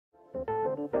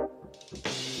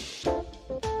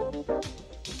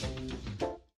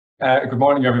Good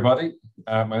morning, everybody.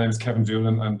 My name is Kevin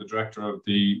Doolan. I'm the director of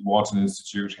the Wageningen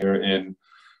Institute here in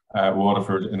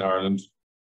Waterford in Ireland.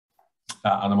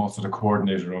 And I'm also the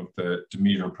coordinator of the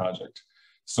DEMETER project.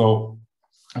 So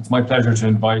it's my pleasure to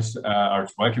invite or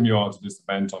to welcome you all to this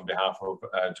event on behalf of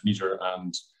DEMETER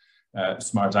and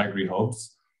SmartAgriHubs.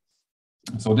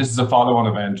 So this is a follow-on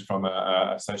event from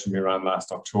a session we ran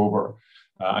last October.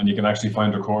 And you can actually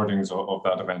find recordings of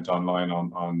that event online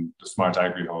on the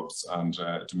SmartAgriHubs and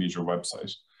DEMETER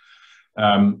website.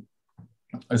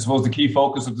 I suppose the key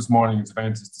focus of this morning's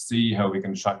event is to see how we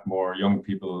can attract more young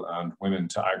people and women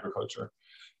to agriculture.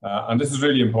 And this is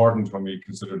really important when we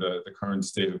consider the current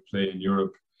state of play in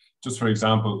Europe. Just for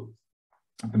example,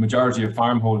 the majority of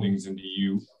farm holdings in the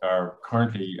EU are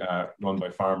currently run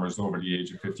by farmers over the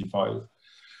age of 55.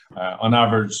 On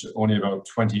average, only about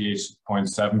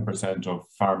 28.7% of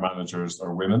farm managers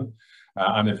are women.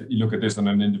 And if you look at this on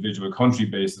an individual country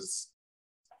basis,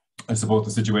 I suppose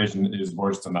the situation is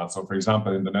worse than that. So for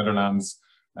example, in the Netherlands,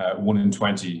 1 in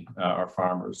 20 are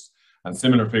farmers. And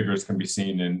similar figures can be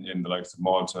seen in the likes of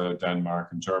Malta,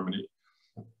 Denmark, and Germany.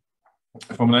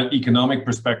 From an economic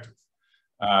perspective,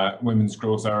 women's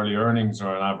gross hourly earnings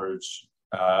are on average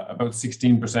about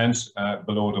 16%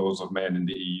 below those of men in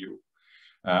the EU.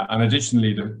 And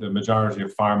additionally, the majority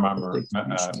of farm managers.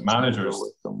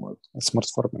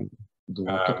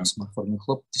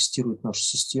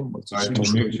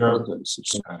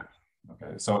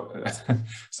 Okay, so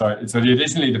sorry. So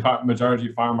additionally, the majority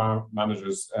of farm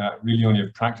managers really only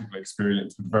have practical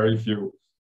experience, with very few,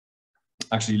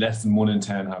 actually less than 1 in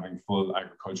 10, having full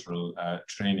agricultural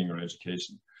training or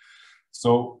education.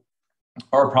 So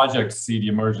our projects see the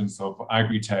emergence of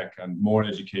agri-tech and more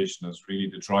education as really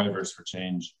the drivers for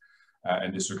change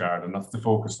in this regard, and that's the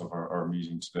focus of our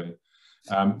meeting today.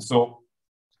 So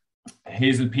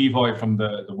Hazel Peavoy from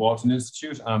the Wageningen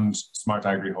Institute and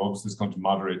SmartAgriHubs is going to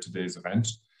moderate today's event.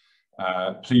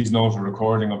 Please note a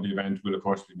recording of the event will of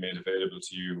course be made available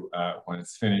to you when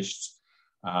it's finished.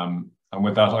 And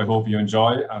with that, I hope you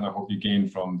enjoy and I hope you gain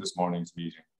from this morning's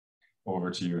meeting.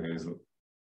 Over to you, Hazel.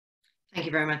 Thank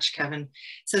you very much, Kevin.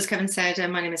 So as Kevin said,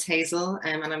 my name is Hazel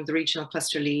and I'm the Regional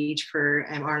Cluster Lead for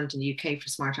Ireland and UK for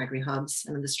SmartAgriHubs,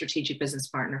 and I'm the Strategic Business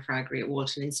Partner for Agri at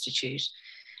Wageningen Institute.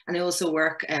 And I also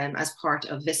work as part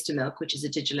of Vista Milk, which is a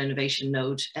digital innovation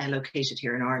node located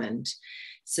here in Ireland.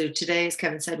 So today, as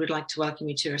Kevin said, we'd like to welcome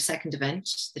you to our second event,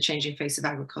 The Changing Face of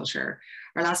Agriculture.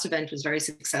 Our last event was very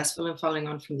successful, and following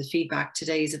on from the feedback,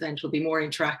 today's event will be more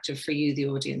interactive for you, the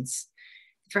audience.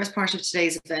 The first part of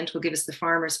today's event will give us the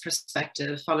farmer's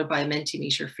perspective, followed by a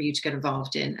Mentimeter for you to get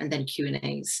involved in, and then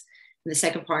Q&As. And the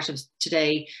second part of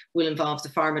today will involve the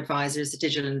Farm Advisors, the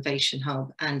Digital Innovation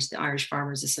Hub, and the Irish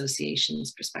Farmers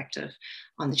Association's perspective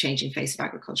on the changing face of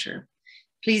agriculture.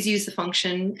 Please use the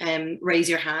function raise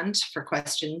your hand for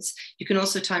questions. You can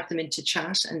also type them into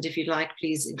chat, and if you'd like,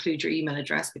 please include your email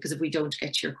address, because if we don't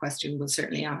get to your question, we'll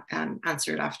certainly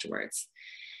answer it afterwards.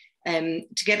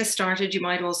 To get us started, you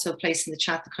might also place in the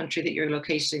chat the country that you're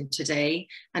located in today,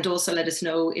 and also let us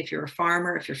know if you're a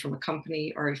farmer, if you're from a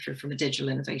company, or if you're from a digital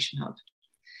innovation hub.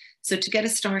 So to get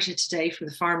us started today from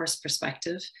the farmer's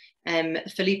perspective,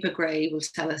 Philippa Gray will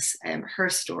tell us her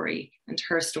story, and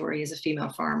her story as a female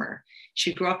farmer.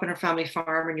 She grew up on her family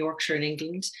farm in Yorkshire in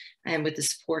England, and with the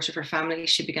support of her family,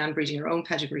 she began breeding her own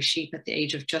pedigree sheep at the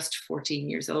age of just 14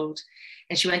 years old.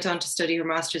 And she went on to study her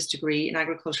master's degree in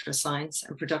agricultural science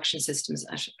and production systems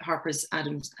at Harper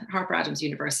Adams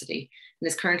University, and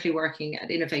is currently working at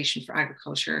Innovation for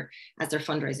Agriculture as their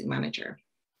fundraising manager.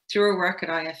 Through her work at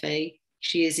IFA,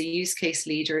 she is a use case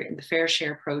leader in the Fair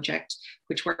Share project,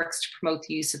 which works to promote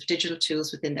the use of digital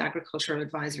tools within the agricultural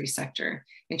advisory sector.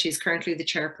 And she is currently the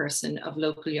chairperson of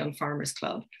Local Young Farmers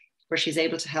Club, where she's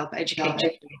able to help educate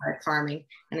about farming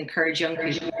and encourage young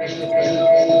people.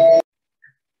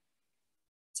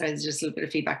 Sorry, there's just a little bit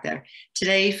of feedback there.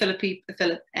 Today,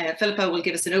 Philippa will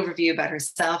give us an overview about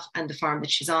herself and the farm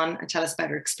that she's on, and tell us about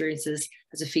her experiences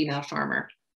as a female farmer.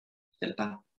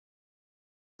 Philippa.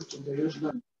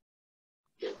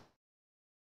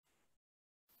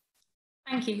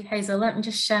 Thank you, Hazel. Let me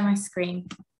just share my screen.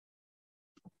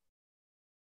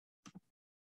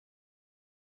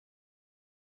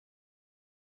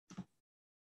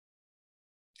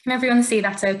 Can everyone see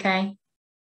that okay?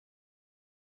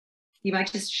 You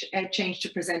might just change to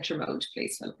presenter mode,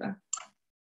 please, Philippa.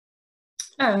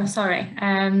 Oh, sorry.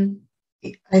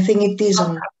 I think it is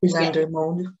on presenter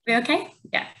mode. We okay?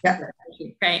 Yeah. Yeah.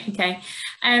 Great. Okay.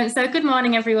 So good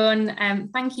morning, everyone.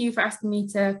 Thank you for asking me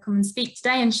to come and speak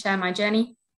today and share my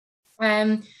journey.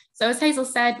 So as Hazel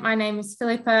said, my name is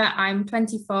Philippa, I'm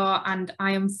 24 and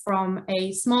I am from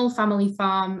a small family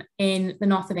farm in the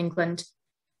north of England.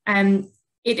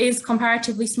 It is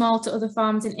comparatively small to other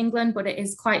farms in England, but it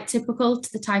is quite typical to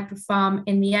the type of farm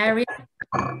in the area.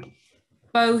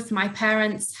 Both my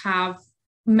parents have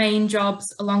main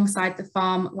jobs alongside the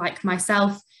farm, like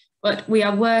myself, but we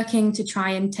are working to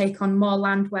try and take on more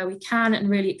land where we can and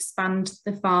really expand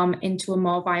the farm into a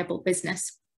more viable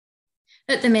business.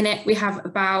 At the minute, we have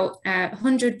about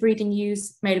 100 breeding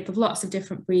ewes made up of lots of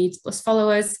different breeds plus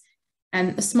followers.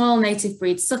 A small native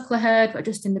breed suckler herd. We're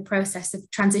just in the process of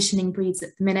transitioning breeds at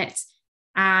the minute.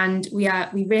 And we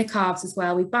rear calves as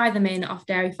well. We buy them in off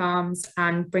dairy farms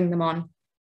and bring them on.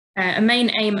 A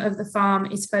main aim of the farm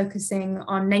is focusing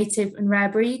on native and rare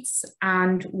breeds,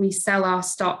 and we sell our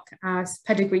stock as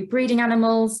pedigree breeding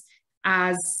animals,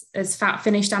 as fat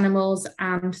finished animals,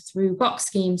 and through box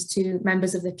schemes to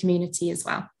members of the community as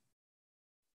well.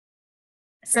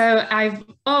 So I've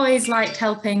always liked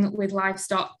helping with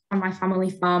livestock on my family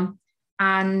farm.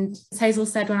 And as Hazel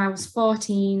said, when I was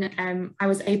 14, I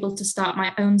was able to start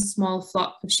my own small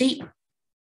flock of sheep.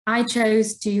 I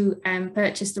chose to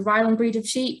purchase the Ryland breed of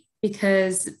sheep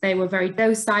because they were very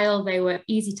docile, they were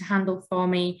easy to handle for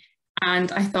me,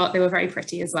 and I thought they were very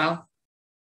pretty as well.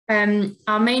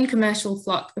 Our main commercial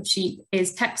flock of sheep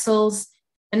is Texels.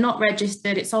 They're not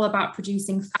registered, it's all about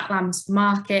producing fat lambs for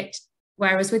market.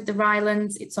 Whereas with the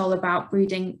Rylands, it's all about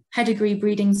breeding pedigree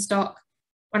breeding stock.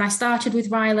 When I started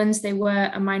with Rylands, they were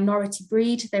a minority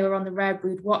breed. They were on the rare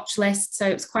breed watch list. So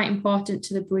it's quite important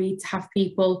to the breed to have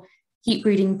people keep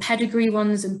breeding pedigree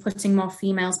ones and putting more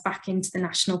females back into the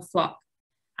national flock.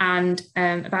 And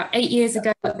about 8 years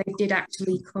ago, they did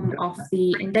actually come off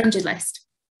the endangered list.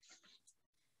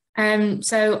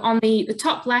 So on the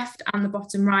top left and the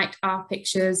bottom right are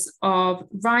pictures of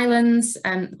Rylands.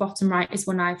 The bottom right is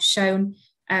one I've shown,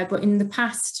 but in the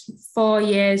past 4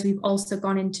 years, we've also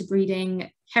gone into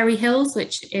breeding Kerry Hills,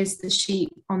 which is the sheep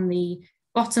on the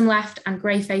bottom left, and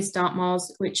grey-faced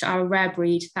Dartmoors, which are a rare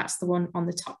breed. That's the one on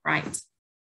the top right.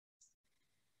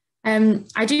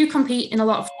 I do compete in a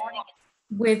lot of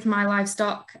with my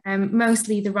livestock,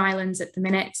 mostly the Rylands at the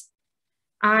minute.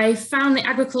 I found the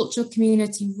agricultural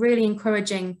community really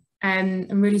encouraging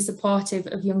and really supportive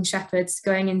of young shepherds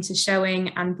going into showing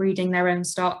and breeding their own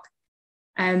stock.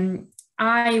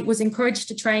 I was encouraged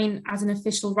to train as an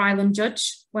official Ryland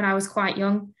judge when I was quite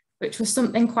young, which was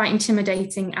something quite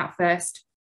intimidating at first.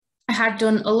 I had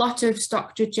done a lot of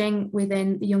stock judging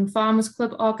within the Young Farmers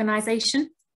Club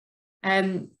organisation,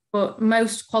 but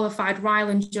most qualified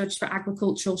Ryland judge for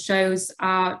agricultural shows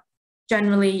are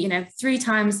generally, 3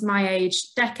 times my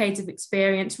age, decades of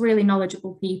experience, really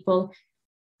knowledgeable people,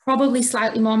 probably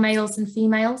slightly more males than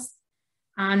females.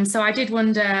 And so I did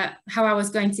wonder how I was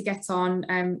going to get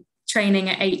on training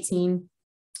at 18,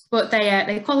 but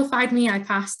they qualified me, I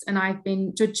passed, and I've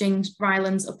been judging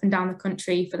Rylands up and down the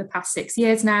country for the past 6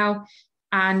 years now,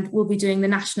 and we'll be doing the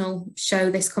national show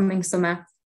this coming summer.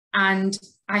 And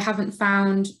I haven't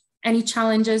found any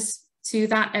challenges to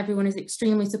that. Everyone is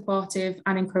extremely supportive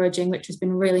and encouraging, which has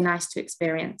been really nice to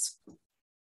experience.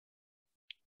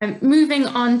 Moving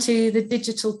on to the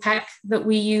digital tech that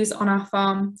we use on our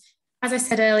farm. As I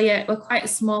said earlier, we're quite a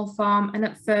small farm, and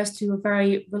at first we were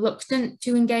very reluctant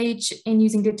to engage in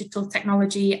using digital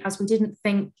technology as we didn't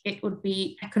think it would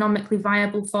be economically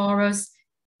viable for us.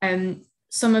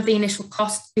 Some of the initial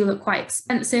costs do look quite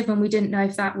expensive, and we didn't know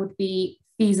if that would be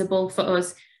feasible for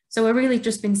us. So we've really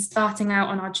just been starting out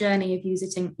on our journey of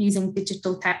using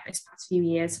digital tech this past few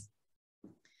years.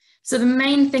 So the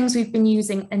main things we've been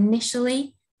using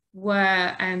initially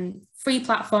were free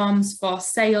platforms for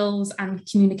sales and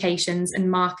communications and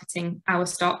marketing our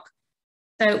stock.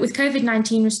 So with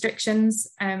COVID-19 restrictions,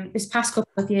 this past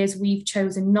couple of years, we've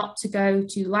chosen not to go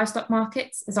to livestock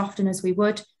markets as often as we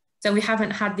would. So we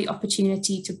haven't had the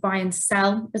opportunity to buy and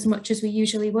sell as much as we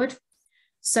usually would.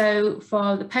 So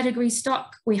for the pedigree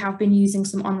stock, we have been using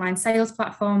some online sales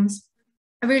platforms.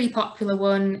 A really popular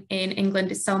one in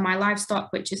England is Sell My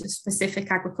Livestock, which is a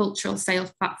specific agricultural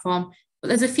sales platform, but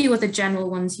there's a few other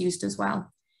general ones used as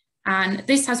well. And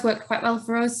this has worked quite well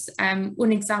for us.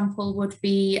 One example would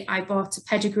be I bought a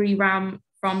pedigree ram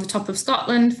from the top of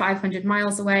Scotland, 500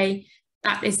 miles away.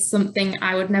 That is something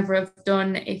I would never have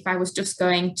done if I was just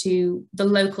going to the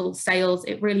local sales.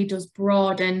 It really does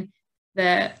broaden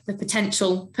the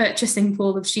potential purchasing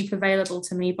pool of sheep available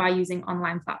to me by using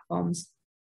online platforms.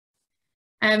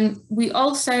 We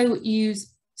also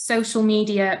use social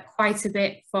media quite a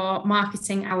bit for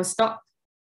marketing our stock.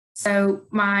 So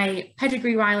my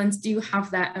pedigree Rylands do have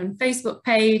their own Facebook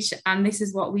page, and this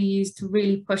is what we use to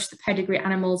really push the pedigree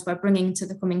animals we're bringing to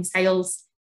the coming sales.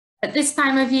 At this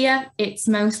time of year, it's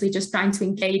mostly just trying to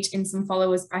engage in some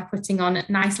followers by putting on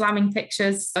nice lambing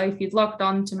pictures. So if you'd logged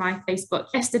on to my Facebook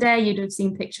yesterday, you'd have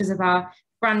seen pictures of our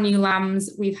brand new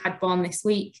lambs we've had born this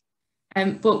week.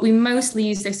 But we mostly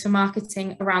use this for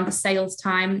marketing around the sales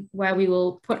time, where we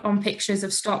will put on pictures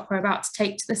of stock we're about to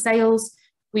take to the sales.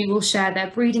 We will share their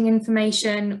breeding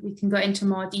information. We can go into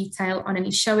more detail on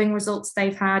any showing results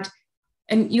they've had.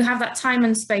 And you have that time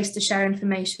and space to share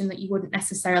information that you wouldn't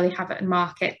necessarily have at a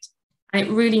market. And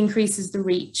it really increases the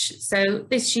reach. So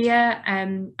this year,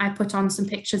 I put on some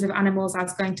pictures of animals I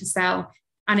was going to sell,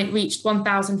 and it reached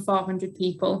 1,400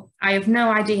 people. I have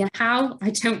no idea how.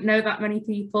 I don't know that many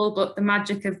people, but the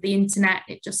magic of the internet,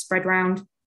 it just spread around.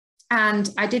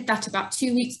 And I did that about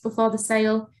 2 weeks before the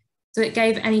sale. So it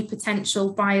gave any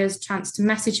potential buyers a chance to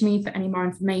message me for any more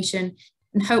information,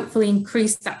 and hopefully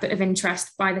increase that bit of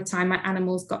interest by the time my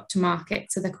animals got to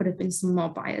market, so there could have been some more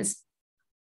buyers.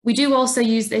 We do also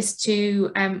use this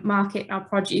to market our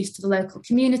produce to the local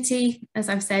community. As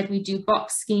I've said, we do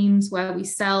box schemes where we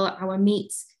sell our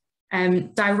meats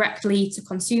directly to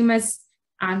consumers,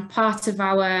 and part of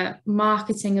our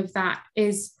marketing of that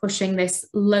is pushing this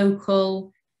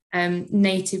local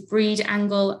native breed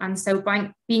angle. And so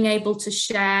by being able to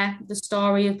share the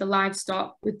story of the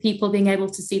livestock with people being able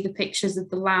to see the pictures of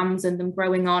the lambs and them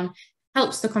growing on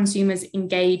helps the consumers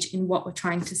engage in what we're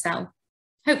trying to sell,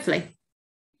 hopefully.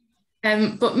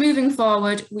 But moving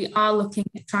forward, we are looking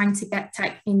at trying to get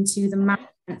tech into the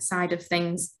management side of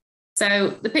things.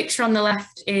 So the picture on the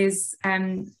left is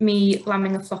me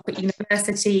lambing a flock at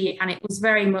university, and it was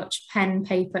very much pen,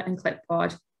 paper and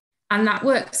clipboard. And that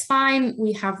works fine.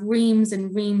 We have reams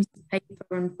and reams of paper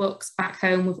and books back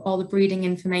home with all the breeding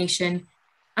information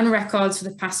and records for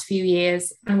the past few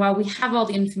years. And while we have all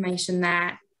the information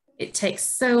there, it takes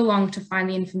so long to find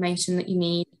the information that you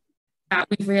need that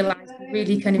we've realised we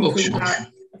really can improve our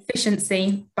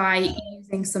efficiency by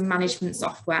using some management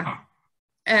software.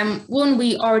 One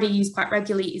we already use quite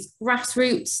regularly is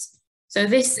Grassroots. So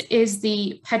this is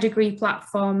the pedigree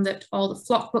platform that all the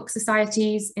flock book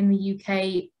societies in the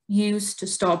UK use to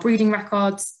store breeding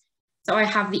records. So I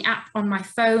have the app on my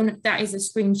phone. That is a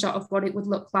screenshot of what it would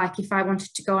look like if I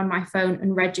wanted to go on my phone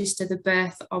and register the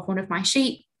birth of one of my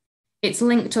sheep. It's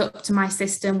linked up to my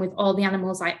system with all the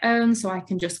animals I own, so I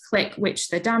can just click which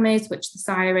the dam is, which the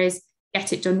sire is,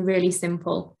 get it done really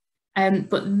simple.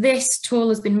 But this tool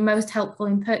has been most helpful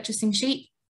in purchasing sheep.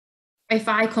 If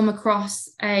I come across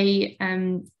a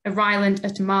Ryland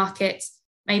at a market,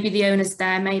 maybe the owner's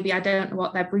there, maybe I don't know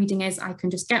what their breeding is, I can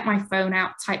just get my phone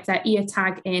out, type their ear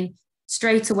tag in,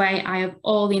 straight away I have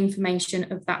all the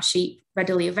information of that sheep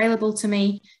readily available to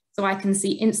me, so I can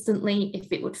see instantly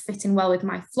if it would fit in well with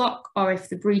my flock, or if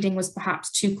the breeding was perhaps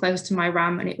too close to my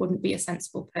ram and it wouldn't be a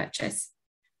sensible purchase.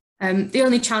 The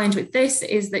only challenge with this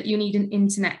is that you need an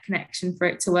internet connection for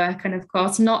it to work, and of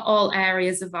course not all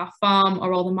areas of our farm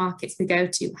or all the markets we go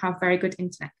to have very good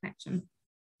internet connection.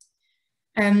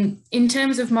 In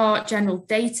terms of more general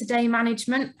day-to-day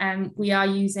management, we are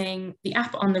using the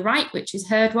app on the right, which is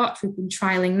HerdWatch. We've been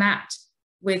trialling that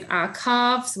with our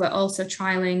calves. We're also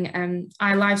trialling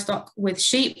iLivestock with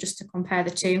sheep, just to compare the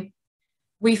two.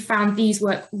 We found these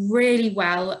work really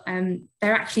well.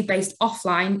 They're actually based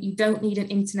offline. You don't need an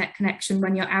internet connection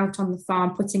when you're out on the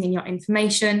farm putting in your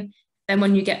information. Then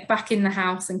when you get back in the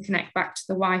house and connect back to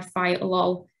the Wi-Fi, it'll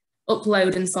all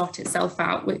upload and sort itself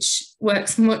out, which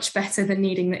works much better than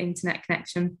needing the internet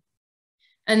connection.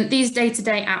 And these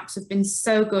day-to-day apps have been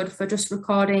so good for just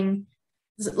recording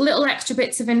little extra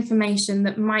bits of information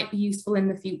that might be useful in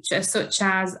the future, such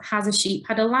as, has a sheep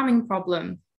had a lambing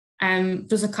problem?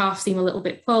 Does a calf seem a little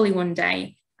bit poorly one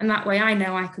day? And that way I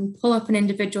know I can pull up an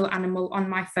individual animal on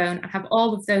my phone and have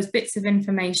all of those bits of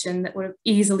information that would have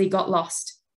easily got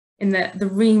lost in the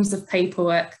reams of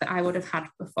paperwork that I would have had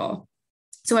before.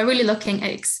 So we're really looking at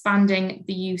expanding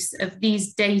the use of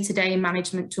these day-to-day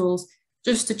management tools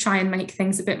just to try and make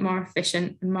things a bit more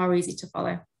efficient and more easy to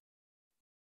follow.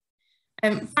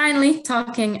 Finally,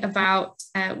 talking about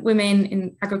women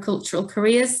in agricultural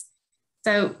careers.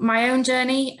 So my own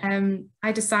journey,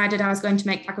 I decided I was going to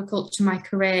make agriculture my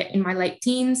career in my late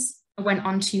teens. I went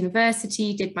on to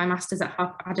university, did my master's at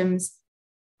Harper Adams,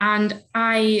 and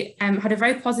I had a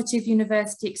very positive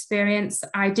university experience.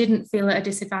 I didn't feel at a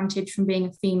disadvantage from being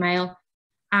a female,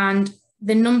 and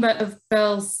the number of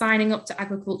girls signing up to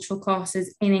agricultural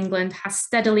courses in England has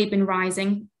steadily been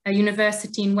rising. A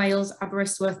university in Wales,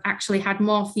 Aberystwyth, actually had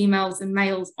more females than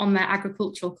males on their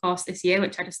agricultural course this year,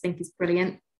 which I just think is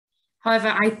brilliant.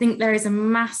 However, I think there is a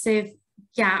massive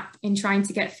gap in trying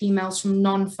to get females from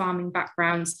non-farming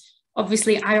backgrounds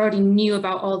Obviously, I already knew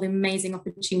about all the amazing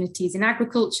opportunities in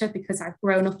agriculture because I've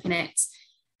grown up in it.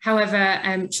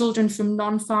 However, children from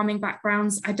non-farming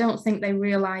backgrounds, I don't think they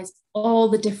realise all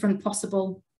the different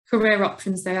possible career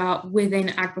options there are within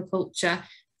agriculture,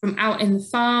 from out in the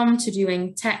farm to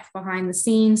doing tech behind the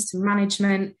scenes to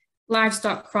management,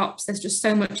 livestock, crops. There's just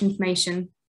so much information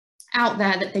out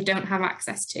there that they don't have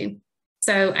access to.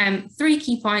 So 3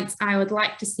 key points I would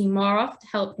like to see more of to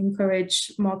help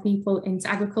encourage more people into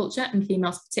agriculture, and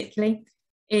females particularly,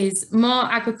 is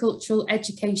more agricultural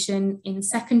education in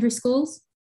secondary schools,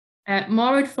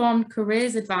 more informed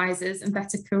careers advisors and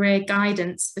better career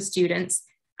guidance for students,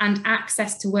 and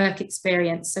access to work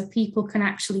experience so people can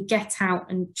actually get out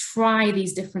and try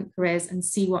these different careers and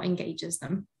see what engages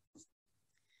them.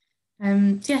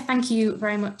 So yeah, thank you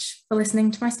very much for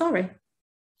listening to my story.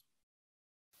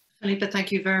 Felipe,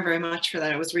 thank you very, very much for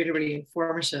that. It was really, really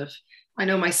informative. I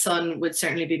know my son would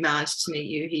certainly be mad to meet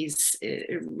you. He's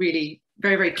really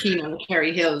very, very keen on the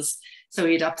Kerry Hills. So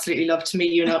he'd absolutely love to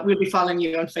meet you. And we'll be following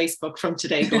you on Facebook from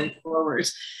today going forward.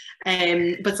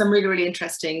 But some really, really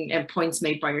interesting points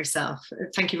made by yourself.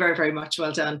 Thank you very, very much.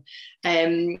 Well done.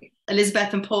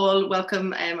 Elizabeth and Paul,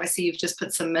 welcome. I see you've just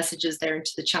put some messages there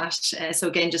into the chat. So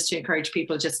again, just to encourage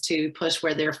people just to put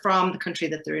where they're from, the country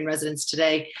that they're in residence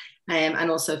today,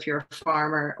 and also if you're a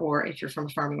farmer or if you're from a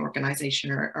farming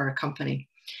organisation or a company.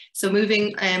 So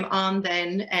moving on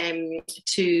then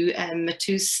to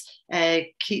Matus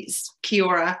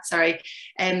Kiora,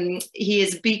 he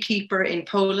is a beekeeper in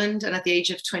Poland, and at the age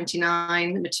of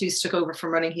 29, Matus took over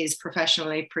from running his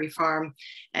professional apiary farm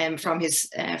from his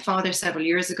father several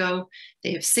years ago.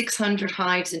 They have 600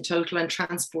 hives in total and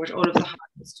transport all of the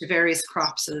hives to various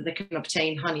crops so that they can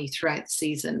obtain honey throughout the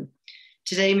season.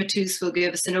 Today, Matus will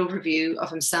give us an overview of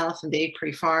himself and the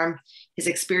apiary farm, his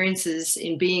experiences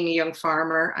in being a young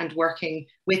farmer and working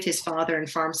with his father in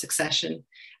farm succession.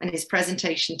 And his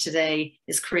presentation today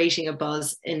is creating a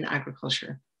buzz in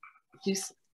agriculture.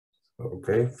 Matus.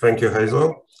 Okay, thank you,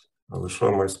 Hazel. I will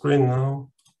show my screen now.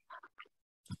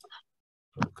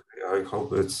 Okay, I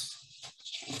hope it's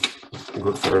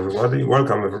good for everybody.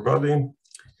 Welcome, everybody.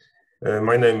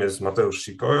 My name is Mateusz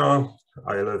Sikora.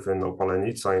 I live in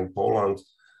Opalenica in Poland.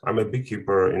 I'm a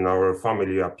beekeeper in our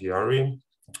family apiary.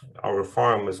 Our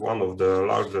farm is one of the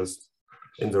largest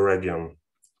in the region.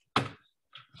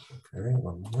 Okay,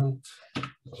 1 moment.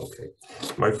 Okay.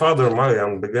 My father,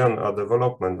 Marian, began a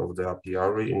development of the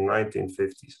apiary in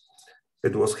 1950s.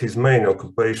 It was his main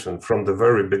occupation from the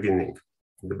very beginning.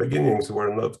 The beginnings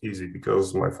were not easy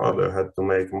because my father had to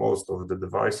make most of the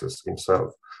devices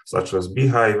himself, such as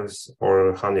beehives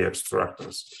or honey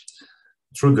extractors.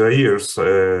 Through the years,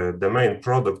 the main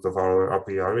product of our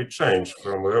apiary changed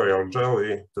from royal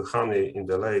jelly to honey in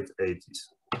the late 80s.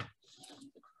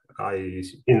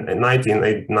 In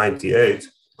 1998,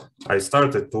 I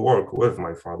started to work with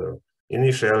my father.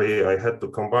 Initially, I had to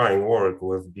combine work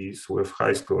with bees with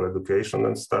high school education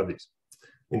and studies.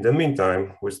 In the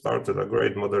meantime, we started a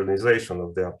great modernization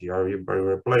of the apiary by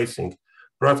replacing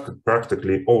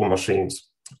practically all machines.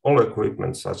 All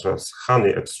equipment such as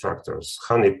honey extractors,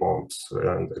 honey pumps,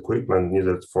 and equipment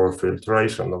needed for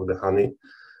filtration of the honey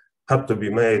had to be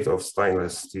made of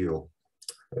stainless steel.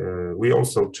 We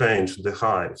also changed the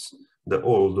hives. The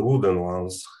old wooden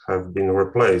ones have been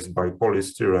replaced by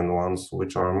polystyrene ones,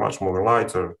 which are much more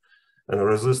lighter and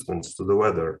resistant to the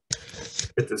weather.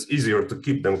 It is easier to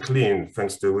keep them clean,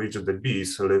 thanks to which the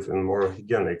bees live in more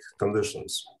hygienic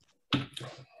conditions.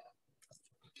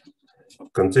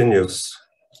 Continuous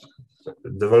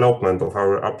development of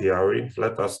our apiary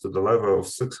led us to the level of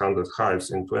 600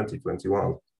 hives in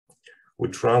 2021. We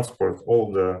transport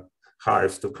all the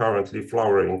hives to currently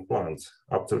flowering plants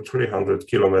up to 300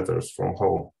 kilometers from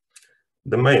home.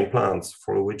 The main plants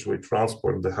for which we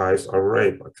transport the hives are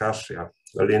rape, acacia,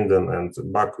 linden, and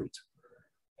buckwheat.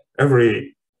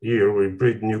 Every year we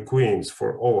breed new queens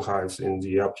for all hives in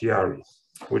the apiary,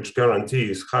 which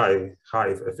guarantees high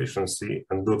hive efficiency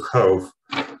and good health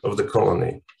of the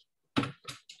colony.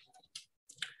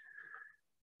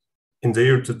 In the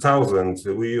year 2000,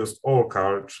 we used all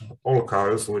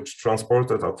cars which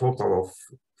transported a total of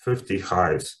 50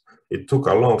 hives. It took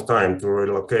a long time to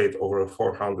relocate over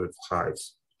 400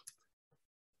 hives.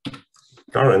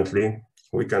 Currently,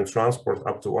 we can transport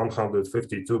up to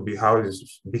 152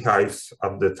 beehives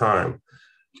at the time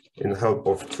in help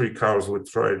of 3 cars with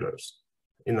trailers.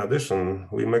 In addition,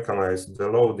 we mechanized the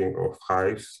loading of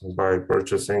hives by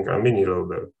purchasing a mini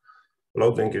loader.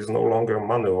 Loading is no longer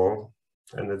manual,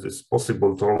 and it is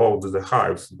possible to load the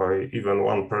hives by even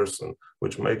one person,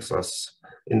 which makes us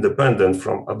independent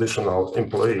from additional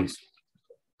employees.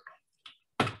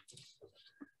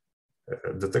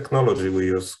 The technology we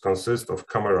use consists of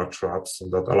camera traps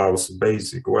that allows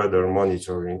basic weather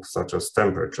monitoring, such as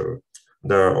temperature.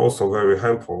 They are also very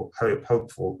helpful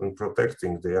in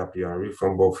protecting the apiary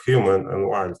from both human and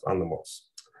wild animals.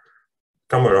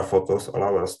 Camera photos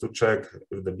allow us to check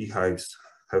if the beehives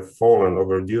have fallen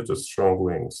over due to strong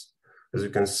winds. As you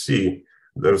can see,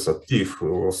 there's a thief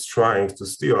who was trying to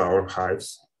steal our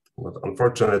hives, but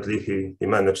unfortunately he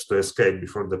managed to escape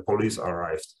before the police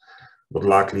arrived. But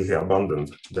luckily he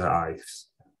abandoned the hives.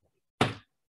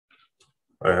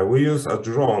 We use a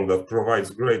drone that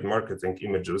provides great marketing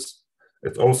images.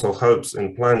 It also helps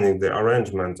in planning the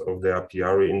arrangement of the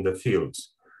apiary in the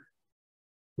fields.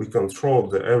 We control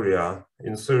the area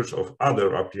in search of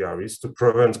other apiaries to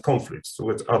prevent conflicts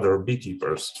with other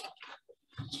beekeepers.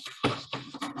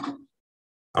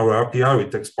 Our apiary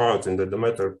takes part in the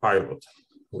DEMETER pilot.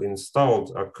 We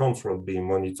installed a control bee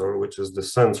monitor, which is the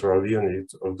central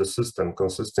unit of the system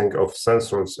consisting of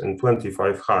sensors in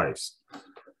 25 hives.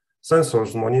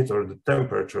 Sensors monitor the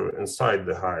temperature inside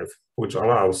the hive, which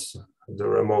allows the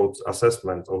remote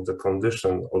assessment of the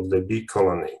condition of the bee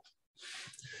colony.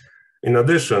 In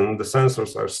addition, the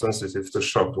sensors are sensitive to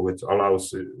shock, which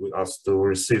allows us to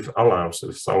receive alarms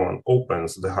if someone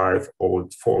opens the hive or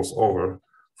it falls over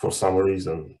for some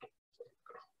reason.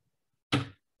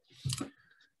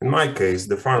 In my case,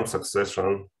 the farm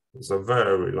succession is a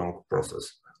very long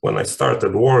process. When I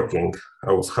started working,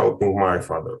 I was helping my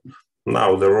father.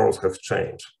 Now the roles have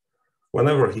changed.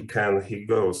 Whenever he can, he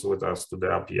goes with us to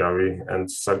the apiary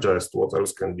and suggests what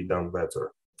else can be done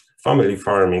better. Family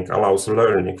farming allows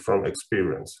learning from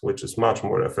experience, which is much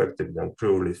more effective than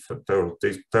purely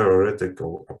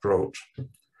theoretical approach.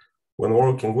 When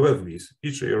working with bees,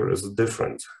 each year is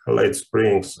different. Late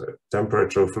springs,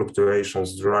 temperature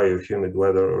fluctuations, drier, humid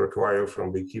weather require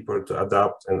from beekeeper to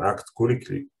adapt and act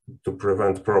quickly to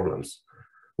prevent problems.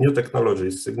 New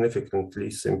technologies significantly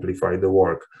simplify the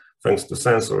work. Thanks to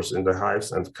sensors in the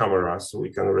hives and cameras, we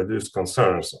can reduce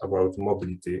concerns about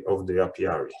mobility of the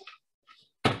apiary.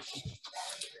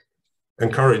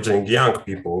 Encouraging young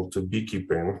people to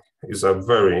beekeeping is a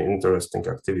very interesting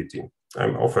activity.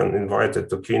 I'm often invited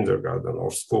to kindergarten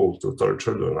or school to tell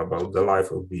children about the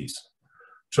life of bees.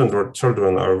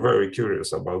 Children are very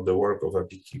curious about the work of a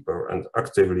beekeeper and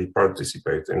actively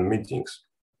participate in meetings.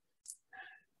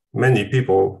 Many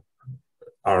people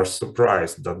are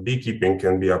surprised that beekeeping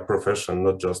can be a profession,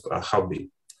 not just a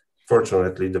hobby.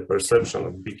 Fortunately, the perception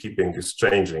of beekeeping is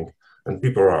changing, and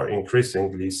people are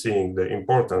increasingly seeing the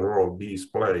important role bees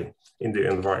play in the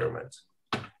environment.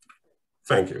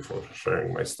 Thank you for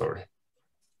sharing my story.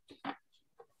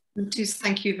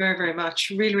 Thank you very, very much.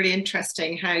 Really, really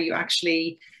interesting how you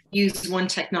actually use one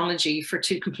technology for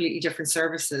two completely different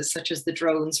services, such as the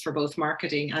drones for both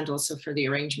marketing and also for the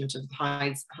arrangement of the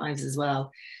hives as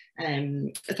well.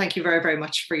 Thank you very, very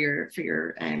much for your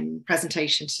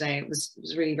presentation today. It was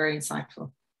really very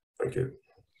insightful. Thank you.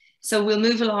 So we'll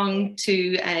move along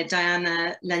to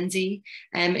Diana Lindsay.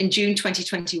 In June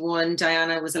 2021,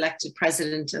 Diana was elected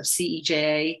president of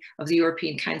CEJA, of the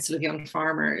European Council of Young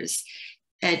Farmers.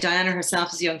 Diana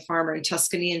herself is a young farmer in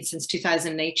Tuscany, and since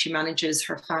 2008, she manages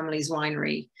her family's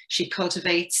winery. She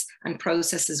cultivates and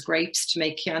processes grapes to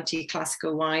make Chianti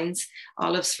Classico wines,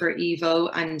 olives for Evo,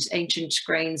 and ancient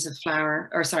grains of flour,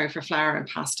 for flour and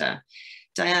pasta.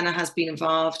 Diana has been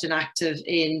involved and active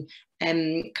in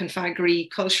confagri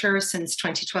culture since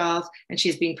 2012, and she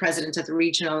has been president at the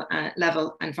regional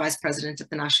level and vice president at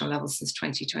the national level since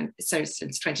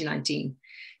 2019.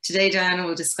 Today, Diana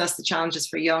will discuss the challenges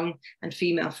for young and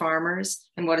female farmers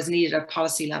and what is needed at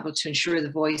policy level to ensure the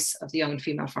voice of the young and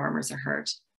female farmers are heard.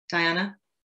 Diana?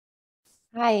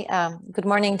 Hi, good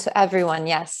morning to everyone.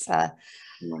 Yes, I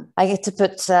get to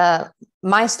put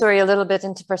my story a little bit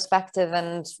into perspective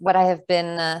and what I have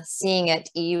been seeing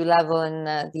at EU level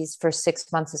in these first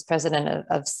 6 months as president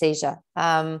of CEJA.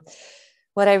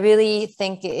 What I really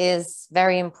think is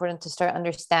very important to start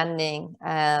understanding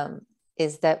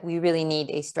is that we really need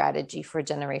a strategy for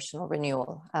generational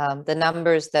renewal. The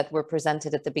numbers that were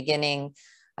presented at the beginning,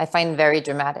 I find very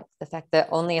dramatic. The fact that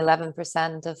only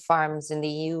 11% of farms in the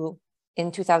EU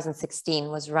in 2016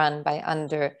 was run by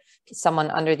someone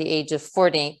under the age of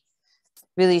 40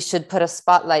 really should put a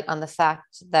spotlight on the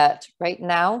fact that right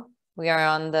now we are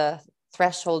on the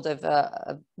threshold of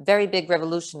a very big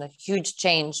revolution, a huge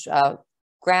change,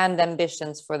 grand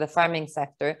ambitions for the farming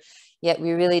sector, yet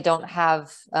we really don't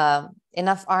have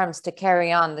enough arms to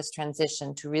carry on this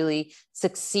transition to really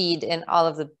succeed in all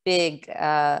of the big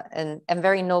and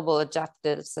very noble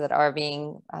objectives that are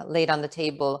being laid on the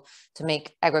table to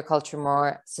make agriculture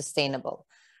more sustainable.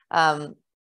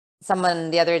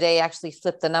 someone the other day actually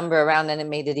flipped the number around and it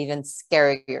made it even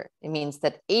scarier. It means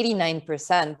that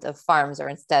 89% of farms are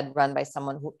instead run by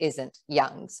someone who isn't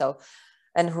young. So,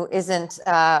 and who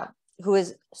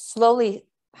is slowly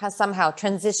somehow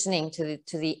transitioning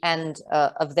to the end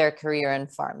of their career in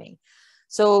farming.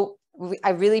 So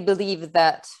I really believe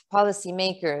that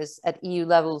policymakers at EU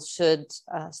level should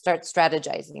start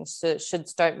strategizing, so should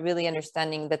start really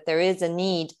understanding that there is a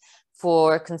need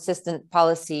for consistent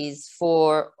policies,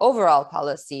 for overall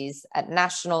policies at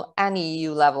national and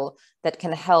EU level that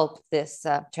can help this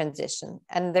transition.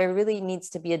 And there really needs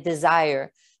to be a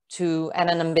desire and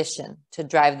an ambition to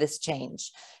drive this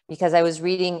change. Because I was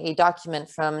reading a document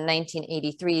from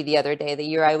 1983 the other day, the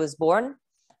year I was born,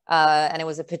 and it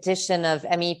was a petition of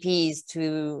MEPs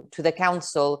to the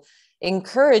council,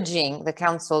 encouraging the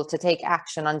council to take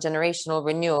action on generational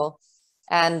renewal.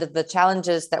 And the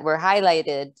challenges that were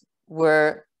highlighted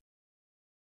were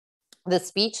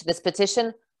this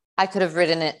petition. I could have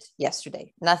written it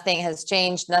yesterday. Nothing has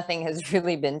changed. Nothing has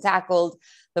really been tackled.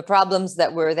 The problems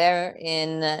that were there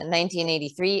in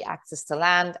 1983, access to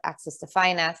land, access to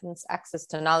finance, access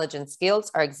to knowledge and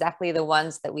skills, are exactly the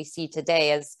ones that we see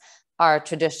today as our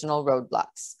traditional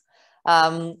roadblocks.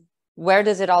 Where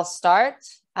does it all start?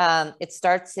 It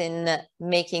starts in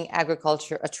making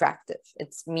agriculture attractive.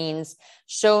 It means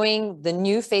showing the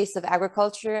new face of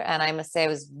agriculture. And I must say I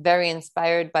was very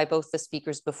inspired by both the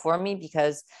speakers before me,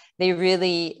 because they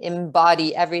really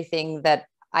embody everything that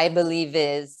I believe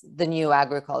is the new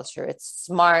agriculture. It's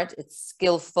smart, it's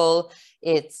skillful,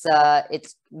 it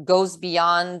goes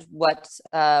beyond what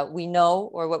we know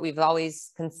or what we've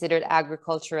always considered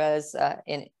agriculture as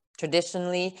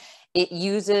traditionally. It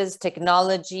uses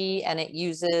technology and it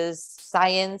uses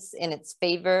science in its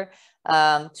favor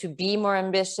to be more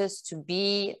ambitious, to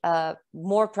be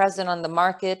more present on the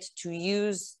market, to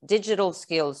use digital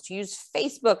skills, to use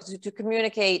Facebook to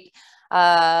communicate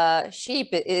sheep.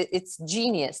 It's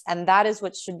genius. And that is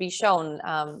what should be shown.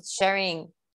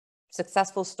 Sharing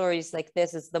successful stories like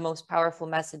this is the most powerful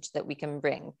message that we can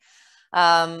bring.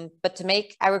 But to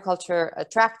make agriculture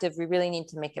attractive, we really need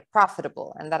to make it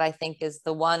profitable. And that, I think, is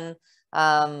the one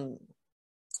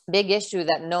big issue,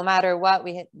 that no matter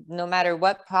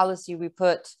what policy we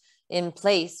put in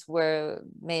place, where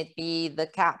may it be the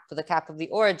cap of the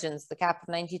origins, the cap of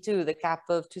 92, the cap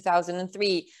of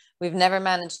 2003, we've never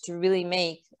managed to really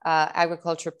make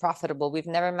agriculture profitable. We've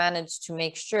never managed to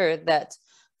make sure that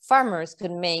farmers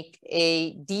could make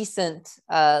a decent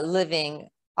living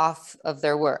off of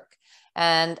their work.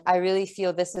 And I really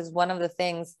feel this is one of the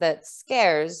things that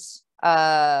scares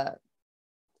the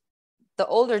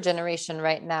older generation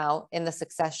right now in the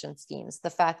succession schemes. The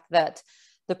fact that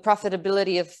the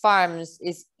profitability of farms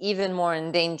is even more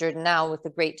endangered now with the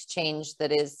great change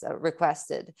that is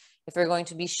requested. If we're going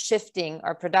to be shifting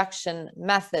our production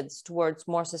methods towards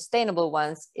more sustainable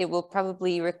ones, it will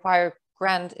probably require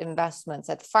grand investments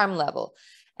at farm level.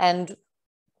 And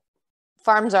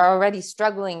farms are already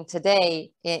struggling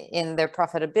today in their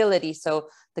profitability. So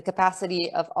the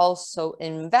capacity of also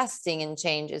investing in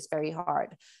change is very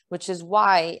hard, which is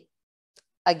why,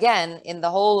 again, in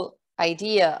the whole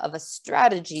idea of a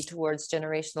strategy towards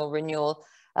generational renewal,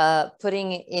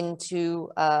 putting into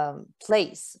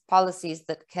place policies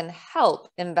that can help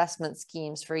investment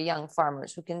schemes for young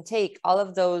farmers who can take all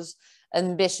of those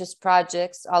ambitious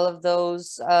projects, all of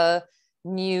those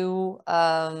new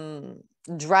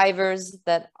drivers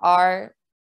that are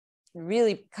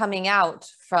really coming out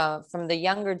from the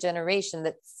younger generation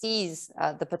that sees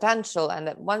the potential and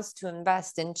that wants to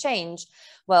invest in change.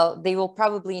 Well, they will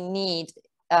probably need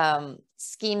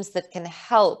schemes that can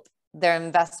help their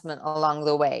investment along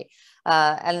the way.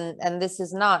 And this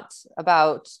is not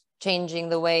about changing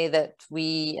the way that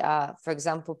we, for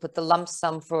example, put the lump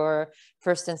sum for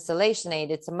first installation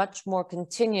aid. It's a much more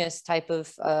continuous type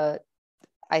of,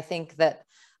 I think,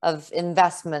 of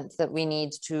investment that we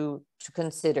need to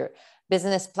consider.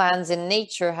 Business plans in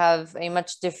nature have a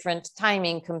much different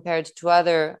timing compared to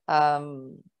other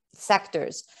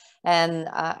sectors. And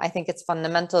I think it's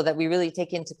fundamental that we really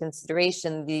take into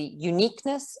consideration the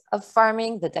uniqueness of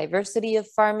farming, the diversity of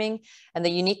farming, and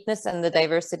the uniqueness and the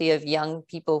diversity of young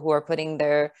people who are putting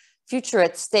their future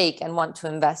at stake and want to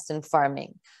invest in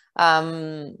farming.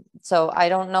 So I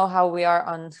don't know how we are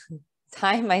on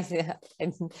time.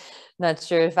 I'm not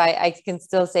sure if I can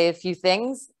still say a few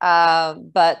things,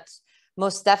 but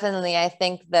most definitely I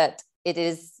think that it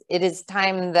is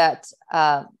time that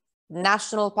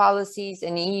national policies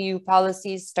and EU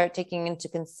policies start taking into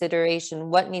consideration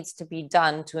what needs to be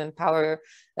done to empower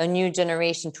a new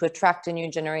generation, to attract a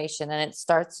new generation. And it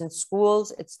starts in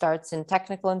schools, it starts in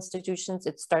technical institutions,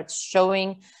 it starts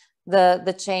showing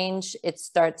the change, it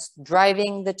starts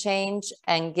driving the change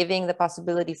and giving the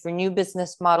possibility for new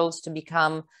business models to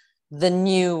become the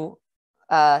new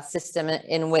system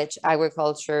in which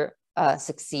agriculture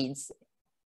succeeds.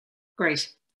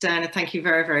 Great. Diana, thank you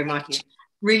very, very much.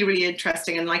 Really, really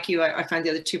interesting. And like you, I found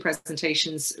the other two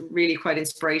presentations really quite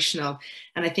inspirational.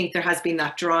 And I think there has been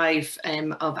that drive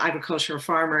of agricultural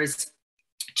farmers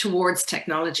towards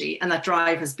technology. And that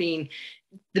drive has been,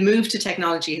 the move to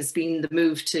technology has been the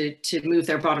move to move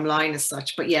their bottom line as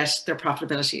such, but yet their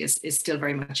profitability is still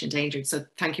very much endangered. So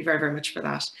thank you very, very much for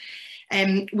that.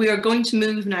 We are going to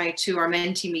move now to our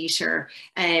Mentimeter,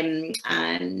 and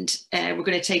we're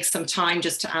going to take some time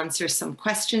just to answer some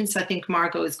questions. So I think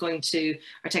Margot is going to,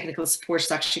 our technical support is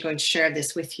actually going to share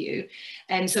this with you.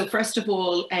 So first of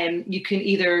all, you can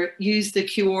either use the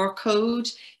QR code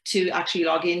to actually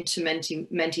log into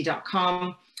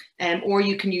menti.com, or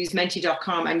you can use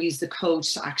menti.com and use the code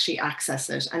to actually access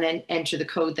it, and then enter the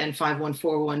code then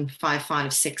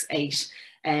 51415568.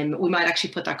 We might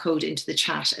actually put that code into the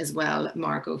chat as well,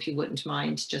 Margot, if you wouldn't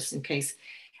mind, just in case.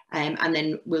 And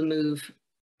then we'll move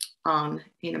on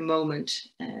in a moment.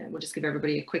 We'll just give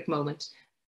everybody a quick moment.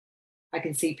 I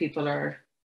can see people are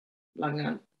logging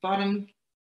on at the bottom.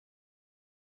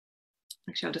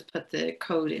 Actually, I'll just put the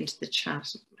code into the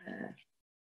chat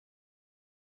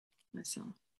myself.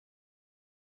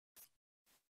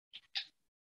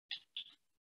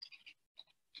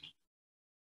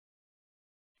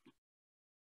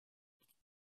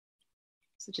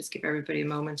 So just give everybody a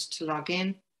moment to log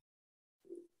in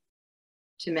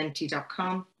to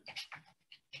menti.com.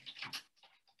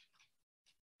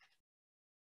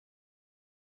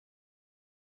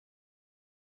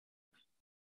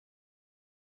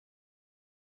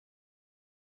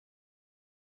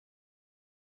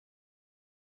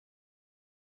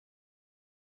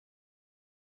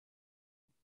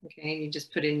 Okay, and you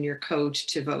just put in your code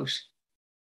to vote.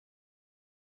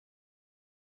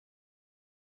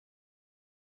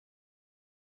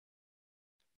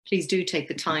 Please do take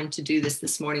the time to do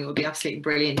this morning. It will be absolutely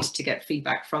brilliant to get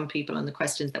feedback from people on the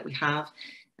questions that we have.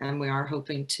 And we are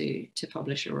hoping to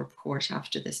publish a report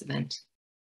after this event.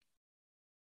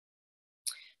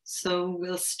 So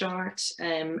we'll start.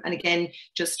 And again,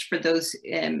 just for those,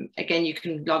 again, you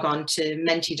can log on to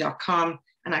menti.com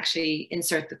and actually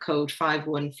insert the code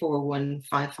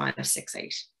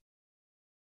 51415568.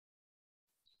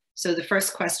 So the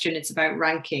first question, it's about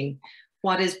ranking.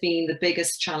 What has been the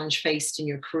biggest challenge faced in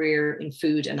your career in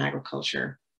food and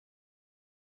agriculture?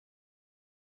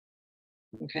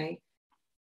 Okay.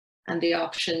 And the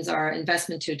options are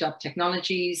investment to adopt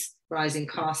technologies, rising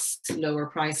costs, lower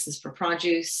prices for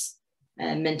produce,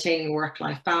 and maintaining a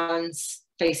work-life balance,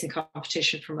 facing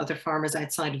competition from other farmers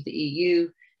outside of the EU,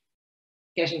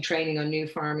 getting training on new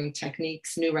farming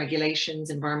techniques, new regulations,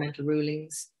 environmental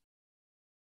rulings.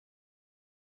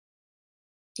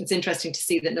 It's interesting to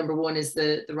see that number one is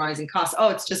the rising costs. Oh,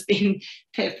 it's just been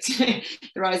pipped. The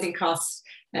rising costs,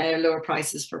 lower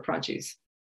prices for produce.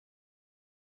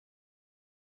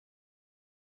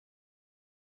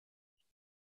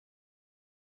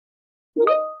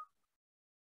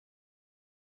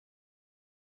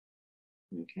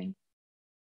 Okay.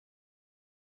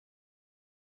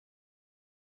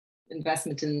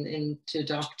 Investment in to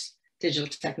adopt digital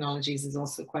technologies is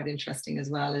also quite interesting, as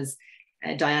well as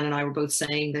Diane and I were both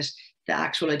saying that the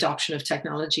actual adoption of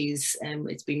technologies,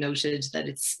 it's been noted that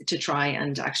it's to try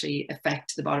and actually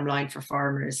affect the bottom line for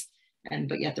farmers,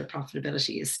 but yet their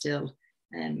profitability is still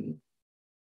being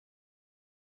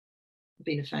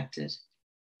affected.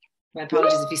 My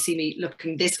apologies if you see me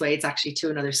looking this way, it's actually to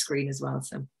another screen as well.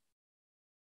 So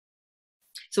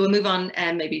we'll move on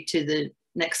maybe to the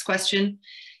next question,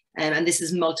 and this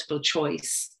is multiple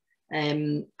choice.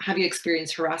 Have you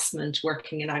experienced harassment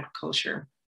working in agriculture?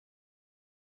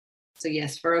 So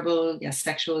yes, verbal, yes,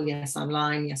 sexual, yes,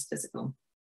 online, yes, physical.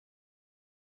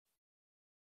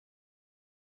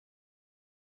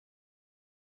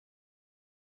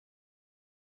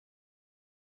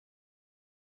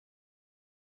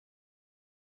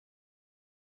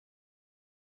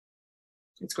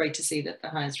 It's great to see that the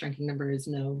highest ranking number is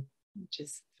no, which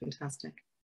is fantastic.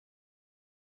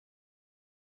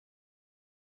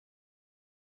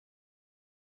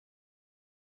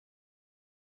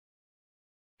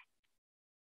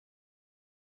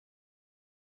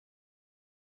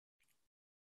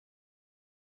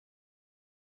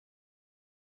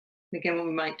 Again, what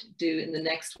we might do in the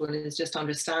next one is just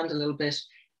understand a little bit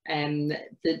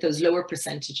those lower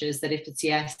percentages, that if it's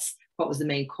yes, what was the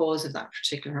main cause of that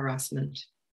particular harassment?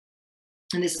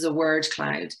 And this is a word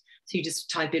cloud. So you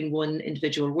just type in one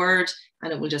individual word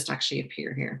and it will just actually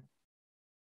appear here.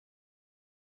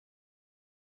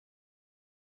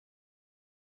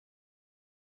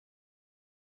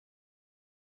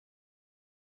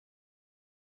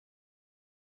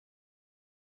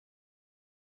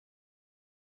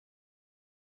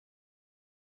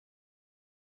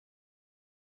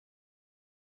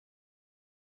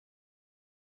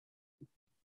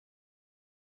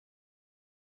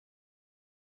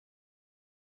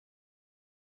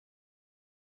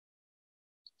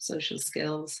 social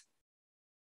skills.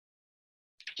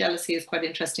 Jealousy is quite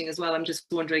interesting as well. I'm just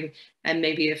wondering, and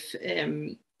maybe if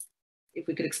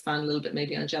we could expand a little bit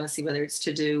maybe on jealousy, whether it's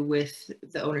to do with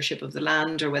the ownership of the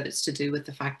land or whether it's to do with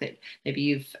the fact that maybe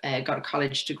you've got a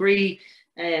college degree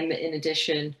in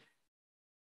addition,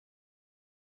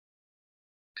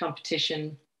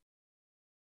 competition.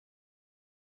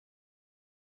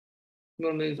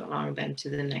 We'll move along then to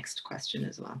the next question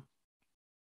as well.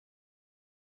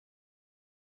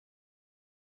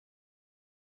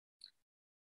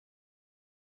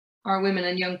 Are women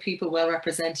and young people well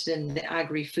represented in the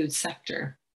agri-food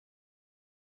sector?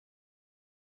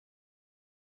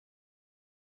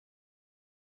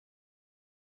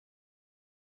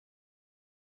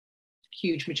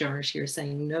 Huge majority are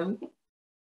saying no.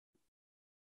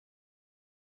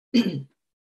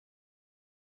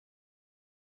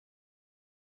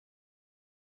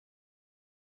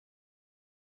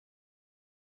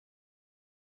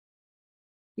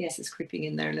 Yes, it's creeping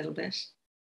in there a little bit.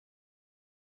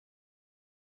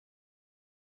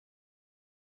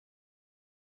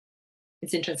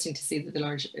 It's interesting to see that the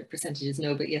large percentage is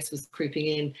no, but yes, was creeping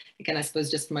in. Again, I suppose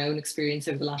just from my own experience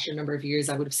over the latter number of years,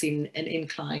 I would have seen an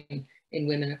incline in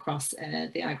women across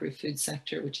the agri-food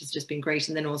sector, which has just been great.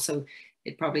 And then also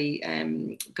it probably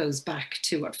goes back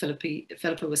to what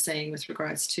Philippa was saying with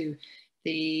regards to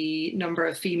the number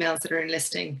of females that are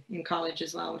enlisting in college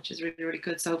as well, which is really, really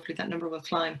good. So hopefully that number will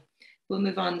climb. We'll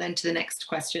move on then to the next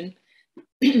question.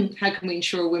 How can we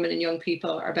ensure women and young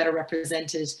people are better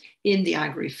represented in the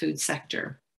agri-food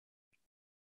sector?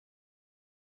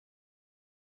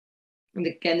 And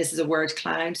again, this is a word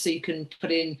cloud, so you can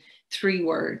put in 3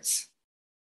 words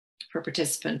per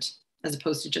participant as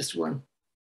opposed to just 1.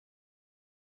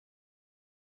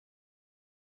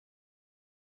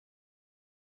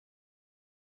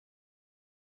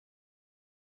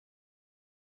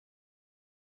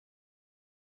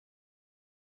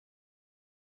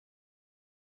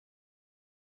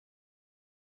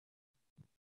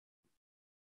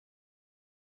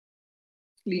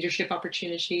 Leadership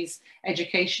opportunities,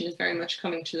 education is very much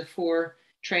coming to the fore,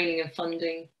 training and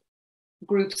funding,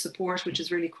 group support, which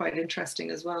is really quite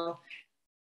interesting as well,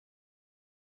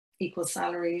 equal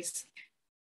salaries,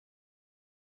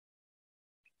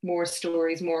 more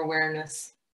stories, more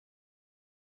awareness.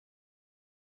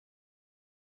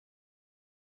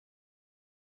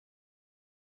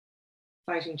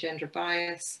 Fighting gender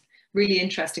bias, really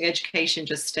interesting. Education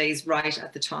just stays right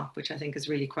at the top, which I think is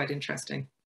really quite interesting.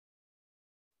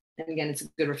 And again, it's a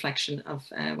good reflection of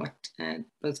what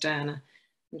both Diana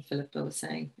and Philippa was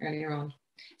saying earlier on.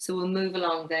 So we'll move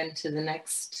along then to the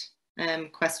next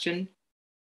question.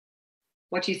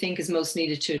 What do you think is most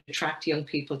needed to attract young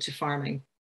people to farming?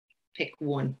 Pick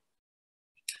 1.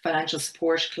 Financial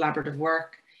support, collaborative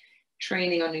work,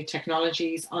 training on new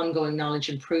technologies, ongoing knowledge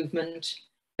improvement,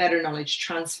 better knowledge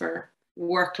transfer,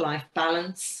 work-life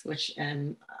balance, which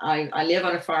I live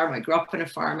on a farm, I grew up on a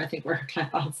farm, I think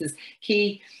work-life balance is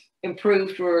key,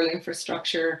 improved rural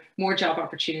infrastructure, more job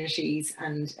opportunities,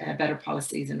 and better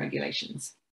policies and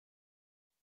regulations.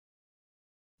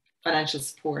 Financial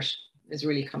support is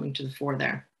really coming to the fore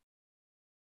there.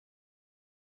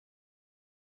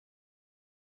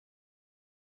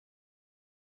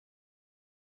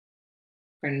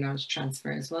 Better knowledge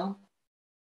transfer as well.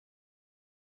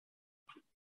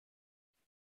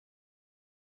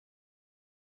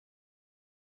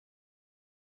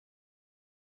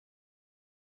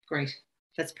 Great,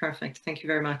 that's perfect. Thank you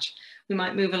very much. We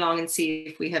might move along and see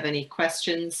if we have any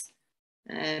questions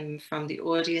from the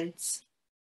audience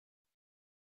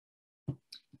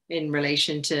in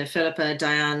relation to Philippa,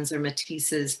 Diane's or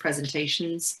Matisse's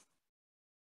presentations.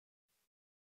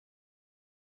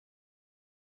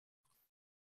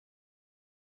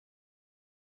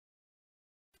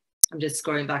 I'm just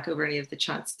scrolling back over any of the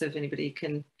chats so if anybody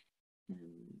can.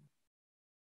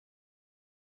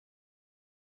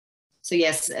 So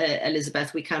yes,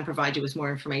 Elizabeth, we can provide you with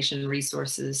more information and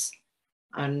resources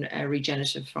on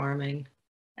regenerative farming.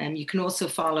 You can also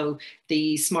follow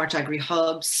the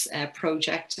SmartAgriHubs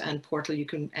project and portal. You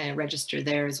can register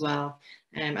there as well.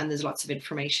 And there's lots of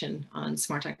information on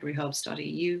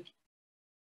smartagrihubs.eu.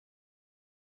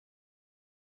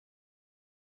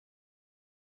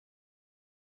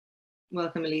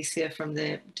 Welcome, Alicia, from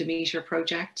the DEMETER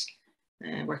project,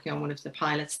 working on one of the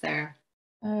pilots there.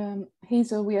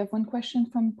 Hazel, we have one question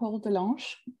from Paul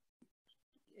Delange.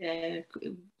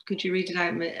 Could you read it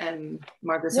out,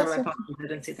 Margaret? Yes, I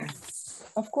don't see there.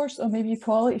 Of course, or maybe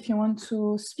Paul, if you want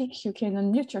to speak, you can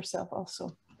unmute yourself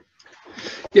also.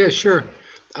 Yeah, sure.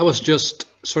 I was just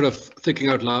sort of thinking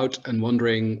out loud and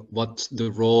wondering what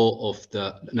the role of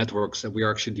the networks that we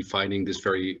are actually defining this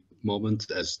very moment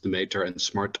as DEMETER and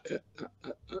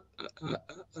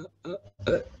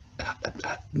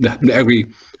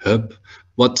SmartAgriHub,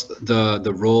 what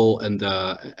the role and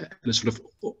the sort of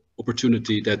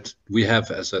opportunity that we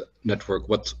have as a network.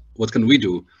 What can we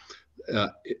do? I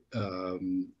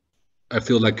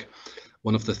feel like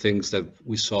one of the things that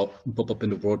we saw pop up in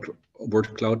the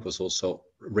word cloud was also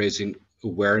raising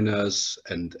awareness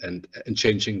and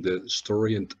changing the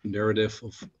story and narrative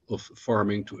of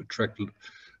farming to attract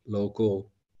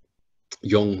local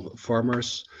young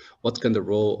farmers. What can the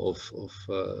role of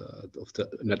the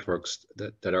networks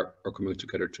that are coming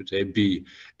together today be,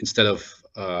 instead of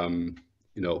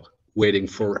you know, waiting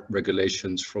for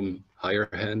regulations from higher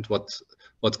hand?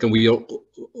 What can we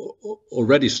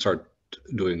already start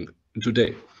doing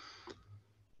today?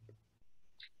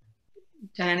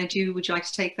 Diana, would you like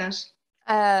to take that?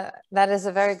 That is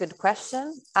a very good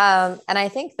question. And I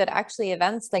think that actually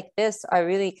events like this are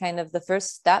really kind of the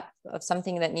first step of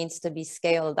something that needs to be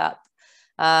scaled up.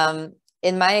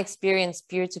 In my experience,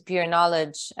 peer-to-peer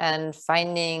knowledge and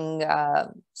finding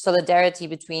solidarity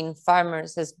between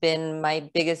farmers has been my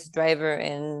biggest driver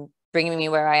in bringing me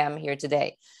where I am here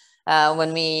today.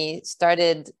 When we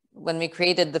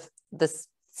created the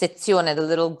sezione, the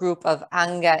little group of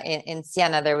Anga in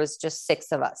Siena, there was just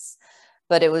 6 of us.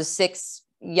 But it was 6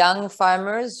 young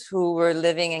farmers who were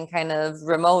living in kind of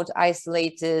remote,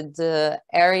 isolated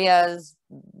areas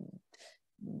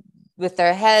with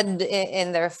their head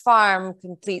in their farm,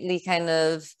 completely kind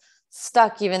of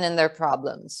stuck even in their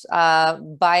problems.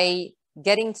 By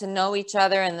getting to know each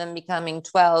other and then becoming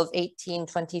 12, 18,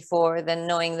 24, then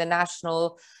knowing the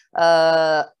national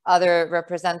other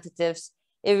representatives,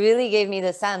 it really gave me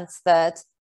the sense that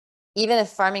even if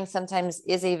farming sometimes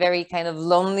is a very kind of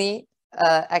lonely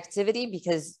activity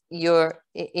because you're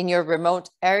in your remote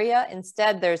area,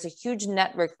 instead there's a huge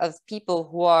network of people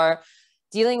who are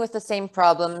dealing with the same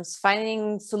problems,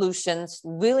 finding solutions,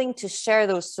 willing to share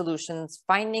those solutions,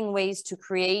 finding ways to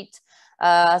create,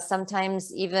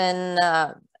 sometimes even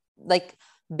like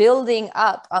building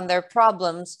up on their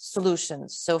problems,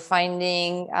 solutions. So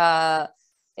finding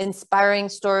inspiring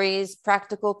stories,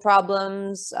 practical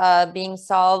problems being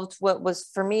solved, what was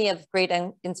for me of great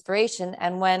inspiration.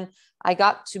 And when I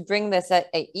got to bring this at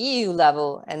a EU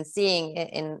level and seeing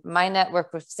in my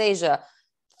network with SEJA,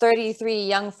 33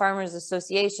 young farmers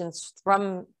associations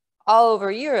from all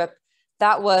over Europe,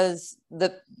 that was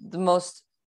the most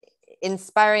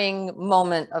inspiring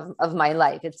moment of my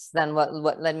life. It's then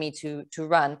what led me to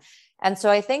run. And so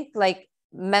I think like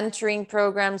mentoring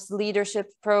programs,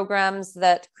 leadership programs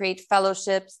that create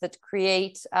fellowships, that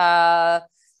create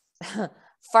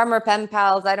farmer pen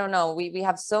pals, I don't know, we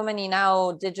have so many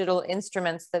now digital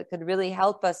instruments that could really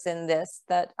help us in this,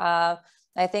 that I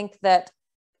think that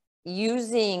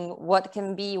using what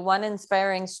can be one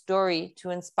inspiring story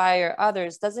to inspire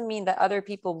others doesn't mean that other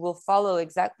people will follow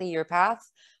exactly your path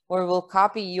or will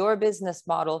copy your business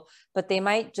model, but they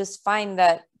might just find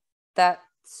that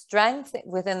strength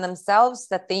within themselves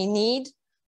that they need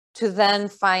to then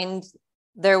find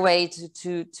their way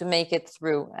to make it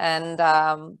through. And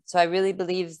so I really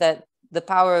believe that the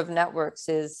power of networks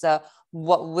is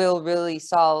what will really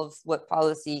solve what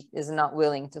policy is not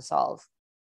willing to solve.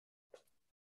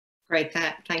 Great,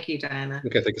 thank you, Diana.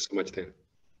 Okay, thank you so much, Diana.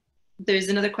 There's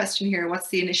another question here. What's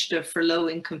the initiative for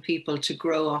low-income people to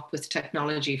grow up with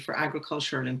technology for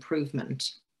agricultural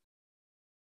improvement?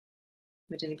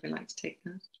 Would anybody like to take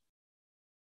that?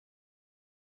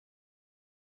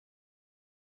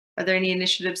 Are there any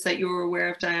initiatives that you're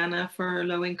aware of, Diana, for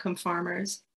low-income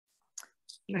farmers?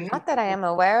 Not that I am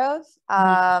aware of.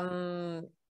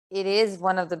 It is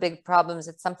one of the big problems.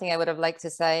 It's something I would have liked to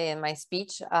say in my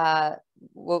speech.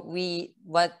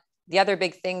 What the other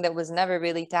big thing that was never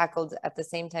really tackled at the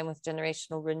same time with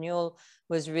generational renewal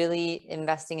was really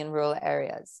investing in rural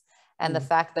areas. And the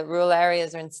fact that rural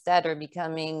areas are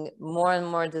becoming more and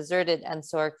more deserted, and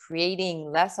so are creating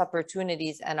less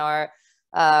opportunities and are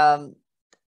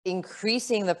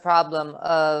increasing the problem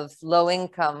of low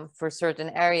income for certain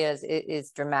areas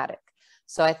is dramatic.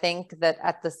 So I think that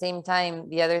at the same time,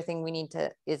 the other thing we need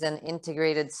is an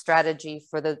integrated strategy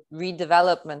for the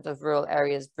redevelopment of rural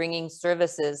areas, bringing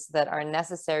services that are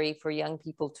necessary for young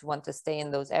people to want to stay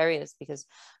in those areas. Because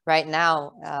right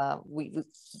now,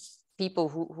 people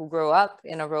who grow up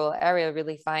in a rural area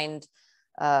really find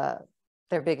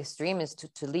their biggest dream is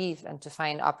to leave and to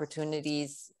find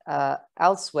opportunities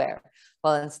elsewhere.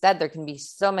 Well, instead, there can be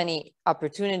so many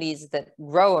opportunities that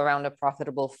grow around a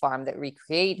profitable farm that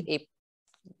recreate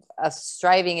a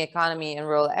thriving economy in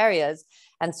rural areas.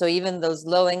 And so even those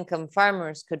low-income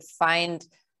farmers could find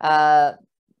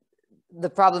the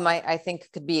problem, I think,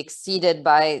 could be exceeded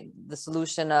by the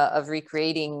solution of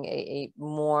recreating a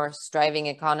more striving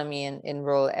economy in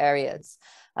rural areas.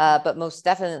 But most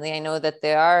definitely, I know that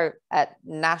there are at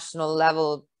national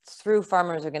level, through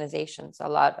farmers' organizations, a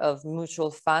lot of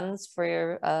mutual funds for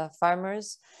your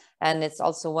farmers. And it's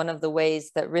also one of the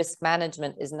ways that risk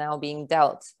management is now being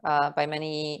dealt by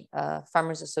many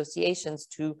farmers' associations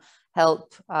to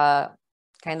help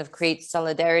kind of create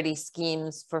solidarity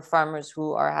schemes for farmers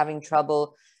who are having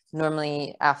trouble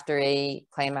normally after a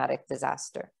climatic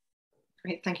disaster.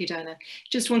 Great, thank you, Diana.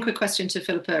 Just one quick question to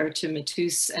Philippa or to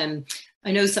Matus.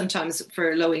 I know sometimes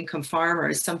for low-income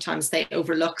farmers, sometimes they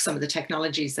overlook some of the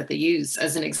technologies that they use.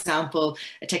 As an example,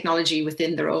 a technology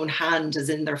within their own hand, as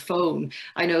in their phone.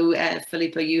 I know,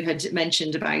 Philippa, you had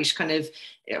mentioned about kind of,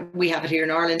 we have it here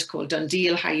in Ireland called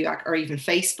Dundeel, how you act, or even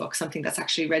Facebook, something that's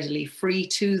actually readily free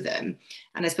to them.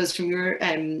 And I suppose from your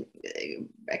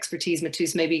expertise,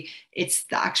 Matus, maybe it's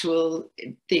the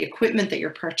equipment that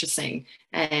you're purchasing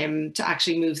to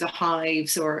actually move the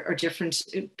hives or different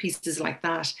pieces like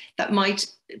that, that might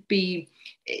be,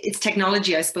 it's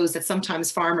technology, I suppose, that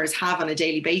sometimes farmers have on a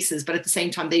daily basis, but at the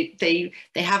same time, they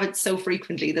have it so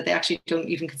frequently that they actually don't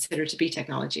even consider it to be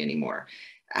technology anymore.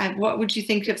 What would you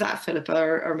think of that, Philippa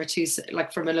or Matus,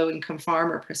 like from a low-income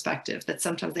farmer perspective, that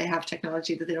sometimes they have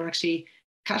technology that they don't actually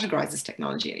categorize as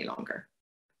technology any longer?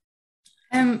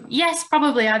 Yes,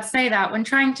 probably I'd say that. When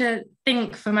trying to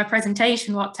think for my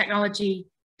presentation, what technology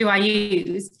do I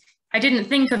use? I didn't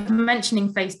think of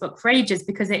mentioning Facebook for ages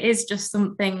because it is just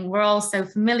something we're all so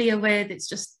familiar with. It's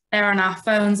just there on our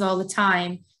phones all the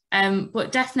time.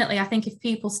 But definitely, I think if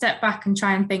people step back and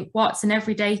try and think what's an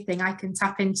everyday thing I can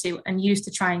tap into and use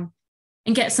to try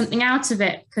and get something out of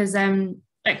it, because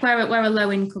like we're a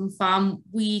low income farm,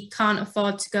 we can't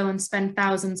afford to go and spend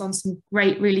thousands on some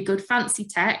great, really good fancy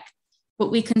tech, but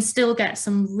we can still get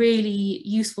some really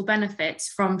useful benefits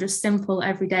from just simple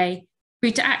everyday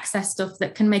free to access stuff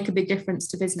that can make a big difference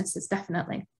to businesses,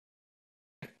 definitely.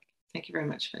 Thank you very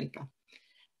much, Philippa.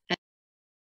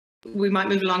 We might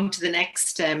move along to the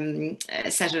next set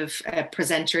of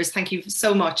presenters. Thank you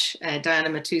so much, Diana,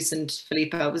 Matus and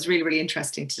Philippa. It was really, really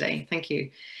interesting today. Thank you.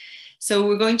 So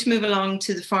we're going to move along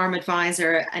to the farm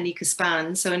advisor, Annika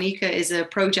Span. So Annika is a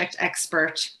project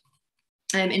expert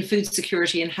in food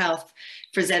security and health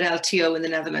for ZLTO in the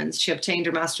Netherlands. She obtained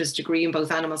her master's degree in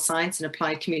both animal science and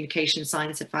applied communication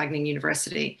science at Wageningen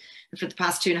University. And for the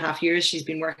past 2.5 years, she's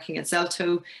been working at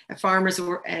ZLTO, a farmers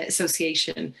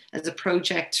association, as a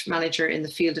project manager in the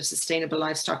field of sustainable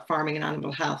livestock farming and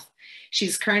animal health.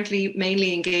 She's currently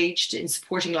mainly engaged in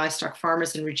supporting livestock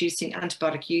farmers in reducing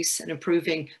antibiotic use and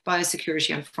improving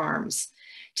biosecurity on farms.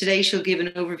 Today, she'll give an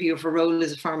overview of her role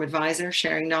as a farm advisor,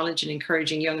 sharing knowledge and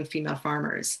encouraging young and female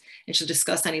farmers. And she'll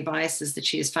discuss any biases that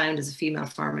she has found as a female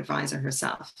farm advisor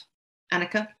herself.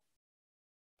 Annika?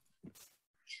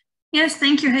 Yes,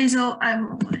 thank you, Hazel. I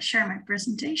will share my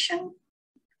presentation.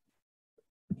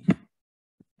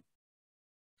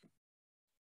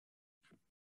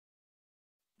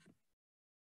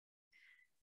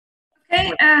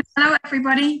 Okay, hello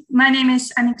everybody. My name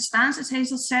is Annika Spaans, as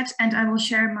Hazel said, and I will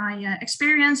share my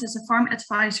experience as a farm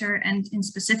advisor and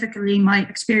specifically my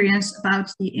experience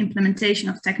about the implementation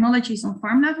of technologies on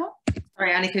farm level.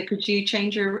 Sorry, Annika, could you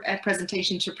change your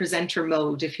presentation to presenter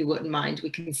mode if you wouldn't mind? We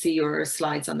can see your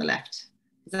slides on the left.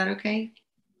 Is that okay?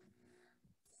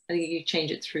 I think you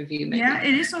change it through view maybe. Yeah,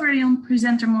 it is already on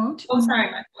presenter mode. Oh, sorry,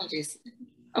 my apologies.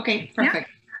 Okay, perfect.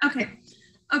 Yeah?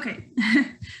 Okay.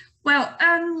 Well,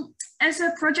 as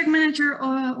a project manager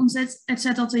at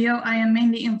ZLTO, I am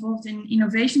mainly involved in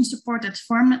innovation support at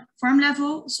farm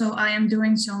level. So I am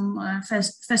doing some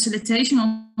facilitation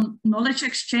on knowledge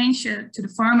exchange to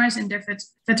the farmers and their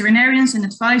veterinarians and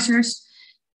advisors.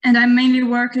 And I'm mainly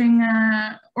working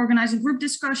organizing group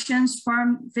discussions,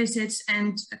 farm visits,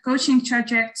 and coaching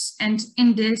projects. And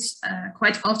in this,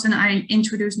 quite often I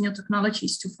introduce new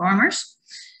technologies to farmers.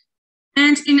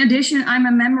 And in addition, I'm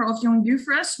a member of Young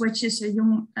Ufras, which is a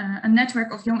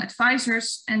network of young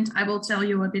advisors, and I will tell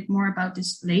you a bit more about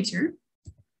this later.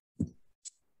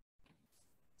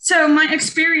 So my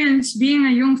experience being a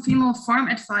young female farm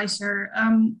advisor,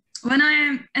 when I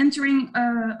am entering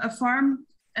a farm,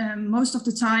 most of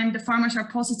the time the farmers are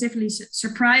positively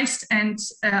surprised, and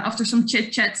after some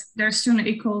chit-chat, there's soon an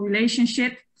equal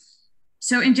relationship.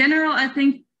 So in general, I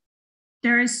think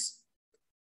there is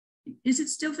it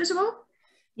still visible?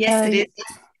 Yes, it is.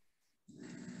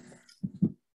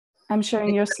 I'm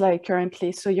sharing your slide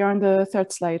currently. So you're on the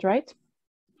third slide, right?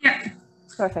 Yeah.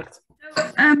 Perfect. So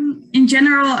In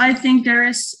general, I think there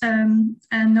is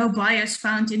no bias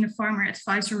found in the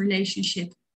farmer-advisor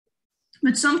relationship.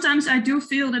 But sometimes I do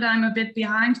feel that I'm a bit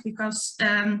behind because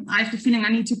I have the feeling I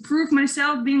need to prove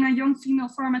myself being a young female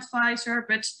farm advisor,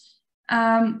 but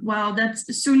well,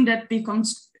 soon that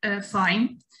becomes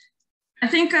fine. I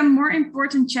think a more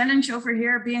important challenge over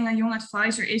here being a young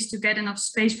advisor is to get enough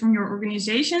space from your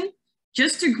organization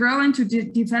just to grow and to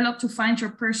develop, to find your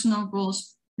personal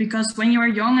goals. Because when you're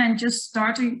young and just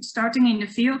starting in the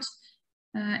field,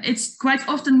 it's quite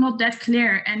often not that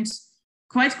clear. And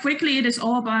quite quickly, it is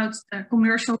all about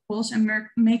commercial goals and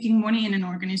making money in an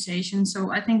organization.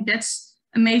 So I think that's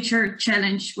a major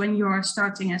challenge when you are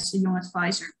starting as a young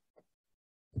advisor.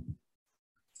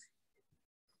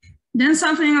 Then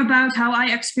something about how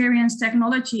I experience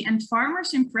technology and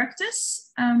farmers in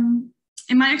practice.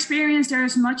 In my experience, there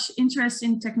is much interest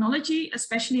in technology,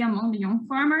 especially among the young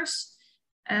farmers.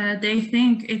 They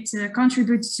think it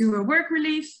contributes to a work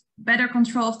relief, better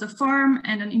control of the farm,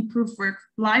 and an improved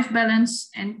work-life balance.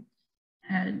 And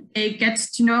they get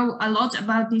to know a lot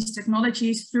about these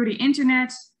technologies through the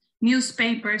internet,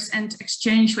 newspapers, and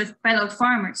exchange with fellow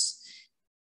farmers.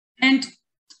 And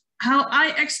how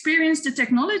I experience the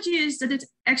technology is that it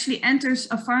actually enters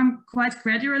a farm quite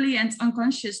gradually and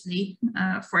unconsciously.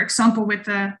 For example, with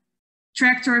a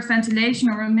tractor, ventilation,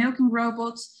 or a milking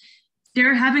robot,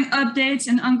 they're having updates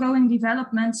and ongoing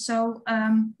development. So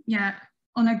yeah,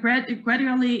 on a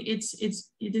gradually, it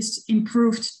is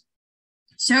improved.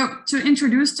 So to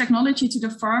introduce technology to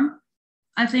the farm,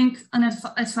 I think an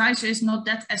advisor is not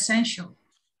that essential.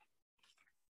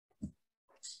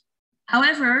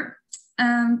 However,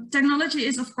 technology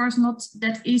is of course not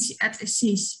that easy as it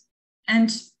seems. And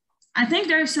I think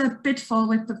there's a pitfall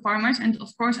with the farmers, and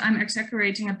of course I'm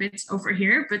exaggerating a bit over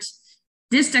here, but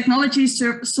this technology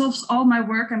solves all my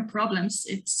work and problems.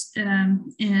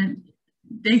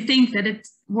 They think that it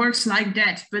works like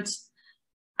that, but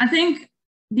I think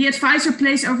the advisor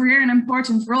plays over here an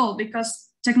important role because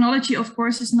technology, of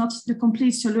course, is not the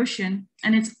complete solution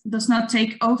and it does not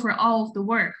take over all of the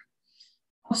work.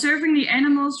 Observing the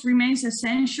animals remains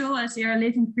essential as they are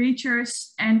living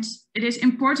creatures, and it is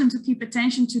important to keep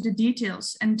attention to the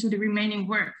details and to the remaining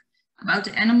work about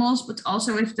the animals, but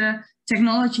also if the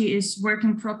technology is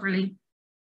working properly.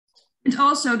 And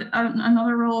also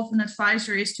another role of an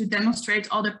advisor is to demonstrate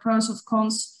all the pros and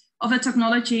cons of a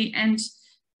technology and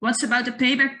what's about the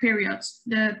payback period.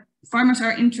 The farmers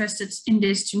are interested in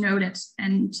this to know that,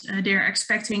 and they're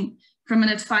expecting from an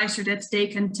advisor that they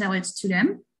can tell it to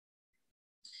them.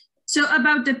 So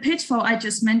about the pitfall I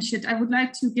just mentioned, I would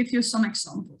like to give you some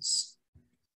examples.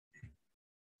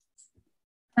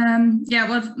 Yeah,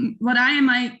 what I and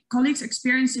my colleagues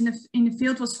experienced in the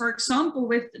field was, for example,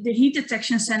 with the heat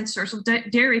detection sensors of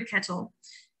dairy cattle,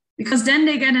 because then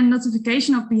they get a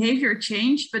notification of behavior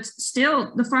change, but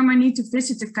still the farmer needs to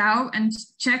visit the cow and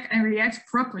check and react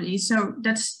properly. So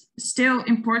that's still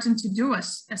important to do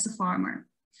as a farmer.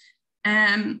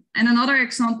 And another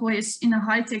example is in a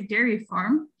high-tech dairy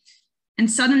farm, and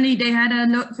suddenly they had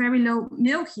a very low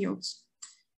milk yield.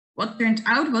 What turned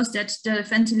out was that the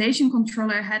ventilation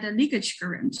controller had a leakage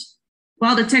current.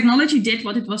 While the technology did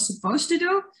what it was supposed to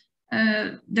do,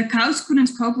 the cows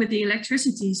couldn't cope with the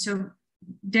electricity. So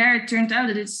there it turned out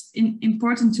that it's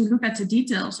important to look at the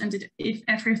details and if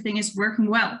everything is working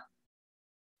well.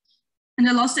 And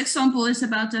the last example is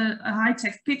about a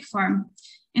high-tech pig farm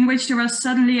in which there was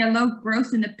suddenly a low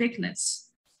growth in the piglets.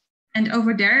 And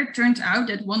over there, it turned out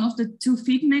that one of the two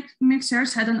feed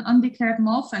mixers had an undeclared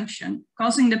malfunction,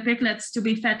 causing the piglets to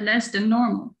be fed less than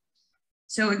normal.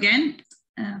 So again,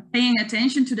 paying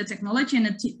attention to the technology and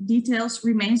the details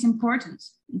remains important,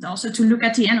 and also to look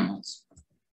at the animals.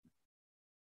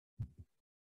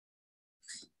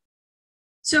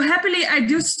 So happily, I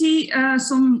do see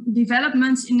some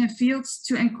developments in the fields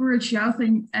to encourage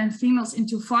young and females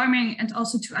into farming and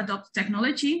also to adopt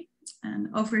technology. And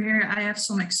over here, I have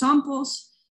some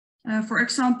examples. For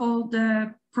example,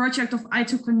 the project of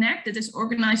I2Connect that is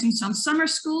organizing some summer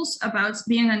schools about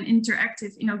being an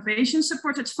interactive innovation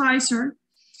support advisor.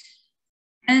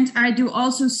 And I do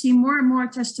also see more and more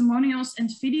testimonials and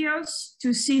videos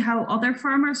to see how other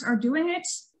farmers are doing it,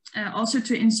 also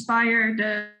to inspire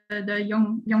the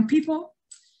young people.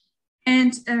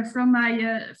 And from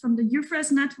the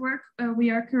UFRES network, we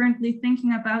are currently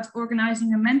thinking about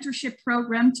organizing a mentorship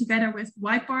program together with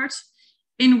YPART,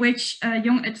 in which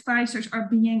young advisors are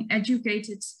being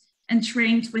educated and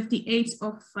trained with the aid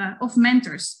of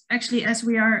mentors, actually, as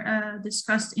we are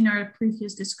discussed in our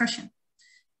previous discussion.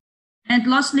 And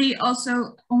lastly,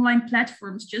 also online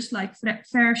platforms, just like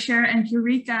FairShare and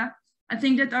Eureka, I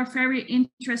think that are very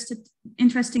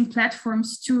interesting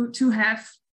platforms to have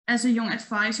as a young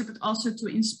advisor, but also to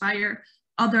inspire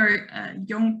other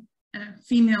young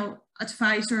female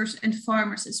advisors and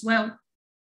farmers as well.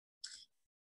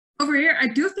 Over here, I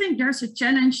do think there's a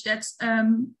challenge that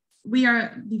we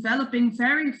are developing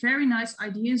very, very nice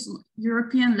ideas on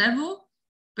European level,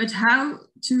 but how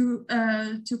to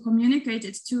communicate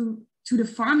it to the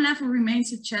farm level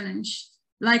remains a challenge.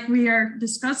 Like we are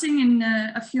discussing in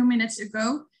a few minutes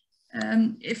ago,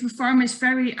 if a farm is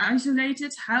very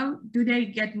isolated, how do they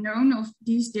get known of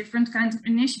these different kinds of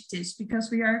initiatives?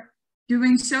 Because we are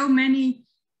doing so many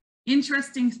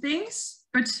interesting things,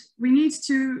 but we need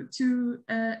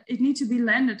it needs to be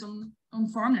landed on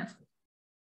farm level.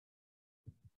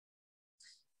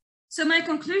 So my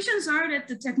conclusions are that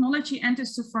the technology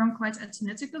enters the farm quite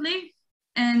automatically.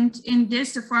 And in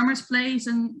this, the farmers plays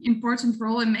an important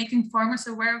role in making farmers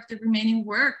aware of the remaining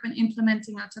work when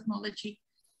implementing our technology.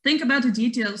 Think about the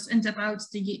details and about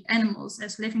the animals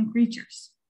as living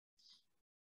creatures.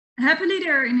 Happily,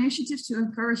 there are initiatives to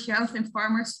encourage youth and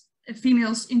farmers,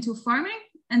 females into farming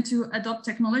and to adopt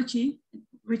technology,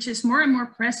 which is more and more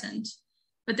present.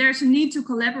 But there's a need to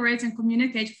collaborate and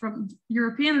communicate from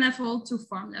European level to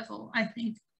farm level, I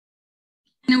think.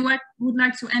 And I would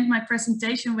like to end my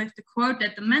presentation with the quote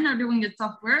that the men are doing the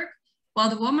tough work while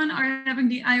the women are having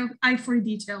the eye for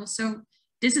detail. So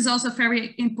this is also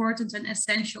very important and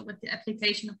essential with the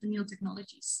application of the new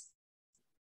technologies.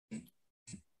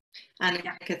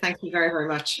 Annika, thank you very, very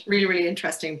much. Really, really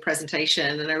interesting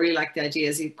presentation. And I really like the idea,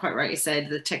 as you quite rightly said,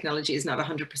 that technology is not a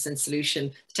 100% solution.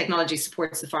 The technology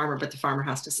supports the farmer, but the farmer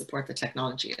has to support the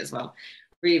technology as well.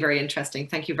 Really very interesting.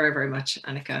 Thank you very, very much,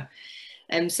 Annika.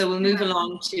 So we'll move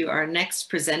along to our next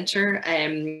presenter,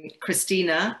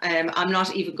 Christina. I'm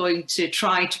not even going to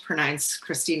try to pronounce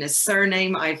Christina's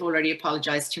surname. I've already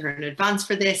apologized to her in advance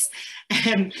for this.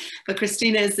 But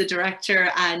Christina is the director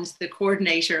and the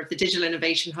coordinator of the Digital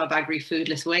Innovation Hub Agri-Food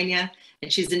Lithuania. And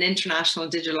she's an international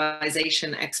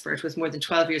digitalization expert with more than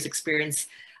 12 years experience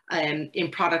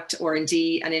in product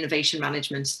R&D and innovation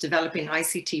management, developing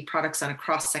ICT products on a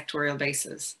cross-sectorial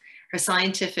basis. Her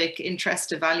scientific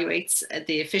interest evaluates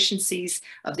the efficiencies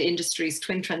of the industry's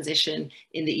twin transition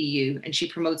in the EU, and she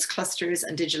promotes clusters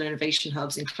and digital innovation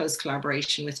hubs in close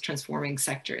collaboration with transforming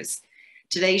sectors.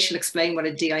 Today, she'll explain what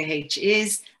a DIH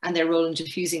is and their role in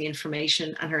diffusing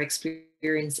information and her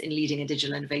experience in leading a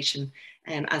digital innovation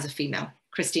as a female.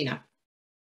 Christina.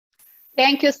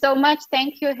 Thank you so much.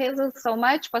 Thank you, Hazel, so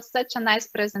much for such a nice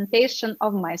presentation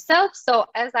of myself. So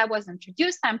as I was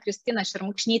introduced, I'm Christina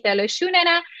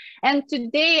Šermukšnytė-Lešiūnienė, and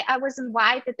today I was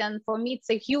invited, and for me, it's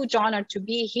a huge honor to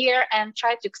be here and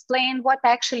try to explain what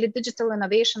actually digital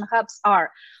innovation hubs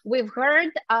are. We've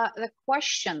heard the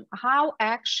question, how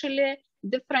actually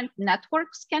different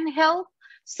networks can help.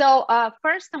 So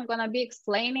first, I'm going to be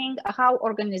explaining how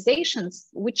organizations,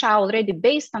 which are already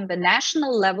based on the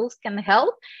national levels, can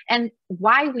help and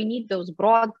why we need those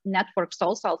broad networks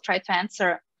also. I'll try to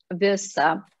answer this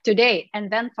today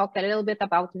and then talk a little bit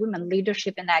about women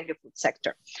leadership in the agri-food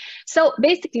sector. So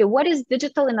basically, what is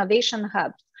Digital Innovation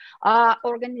Hubs?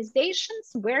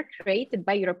 Organizations were created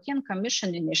by European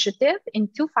Commission initiative in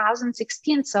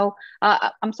 2016. So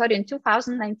in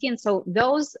 2019. So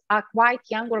those are quite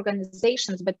young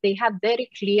organizations, but they have very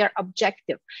clear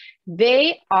objective.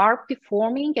 They are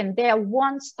performing and they are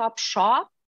one-stop shop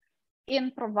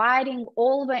in providing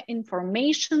all the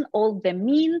information, all the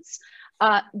means,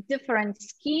 different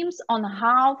schemes on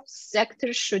how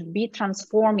sectors should be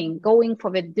transforming, going for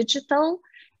the digital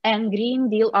and Green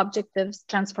Deal objectives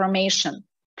transformation.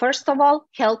 First of all,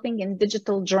 helping in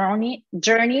digital journey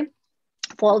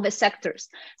for all the sectors.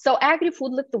 So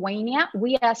Agri-Food Lithuania,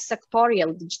 we are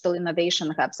sectorial digital innovation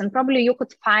hubs, and probably you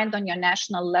could find on your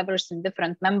national levels in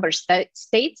different member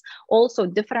states also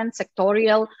different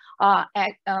sectorial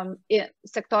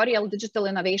digital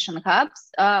innovation hubs,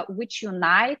 which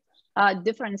unite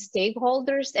different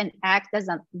stakeholders and act as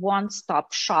a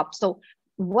one-stop shop. So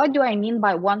what do I mean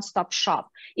by one-stop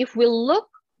shop? If we look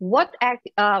what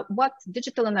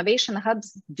digital innovation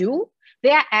hubs do, they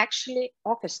are actually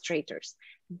orchestrators.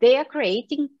 They are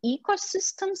creating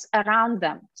ecosystems around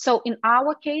them. So in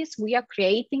our case, we are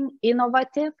creating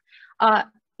innovative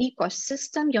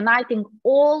ecosystem, uniting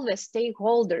all the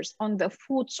stakeholders on the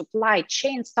food supply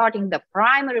chain, starting the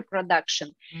primary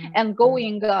production and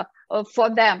going for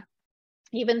them,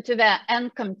 even to the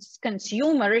end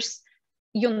consumers,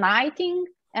 uniting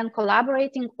and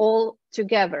collaborating all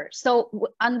together. So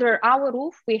under our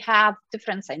roof, we have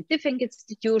different scientific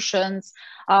institutions.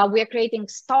 We are creating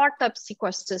startups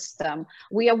ecosystem.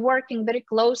 We are working very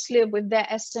closely with the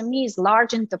SMEs,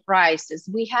 large enterprises.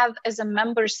 We have as a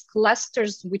members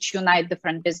clusters which unite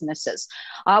different businesses.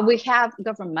 We have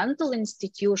governmental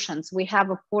institutions. We have,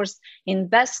 of course,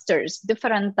 investors,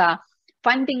 different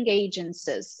funding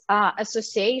agencies,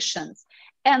 associations.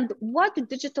 And what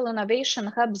digital innovation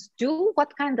hubs do,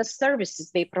 what kind of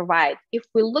services they provide. If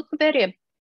we look very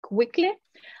quickly,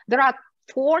 there are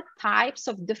 4 types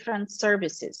of different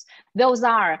services. Those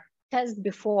are test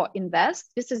before invest.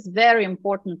 This is very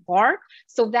important part.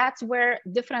 So that's where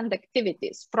different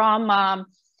activities from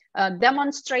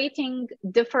demonstrating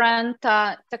different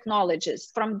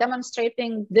technologies, from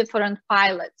demonstrating different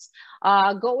pilots,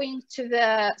 going to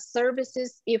the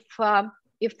services if,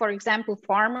 for example,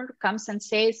 farmer comes and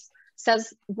says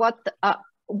what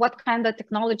kind of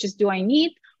technologies do I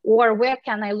need, or where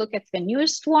can I look at the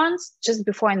newest ones just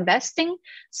before investing.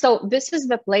 So this is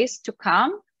the place to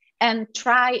come and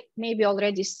try, maybe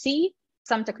already see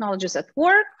some technologies at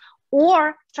work,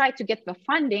 or try to get the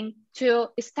funding to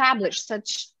establish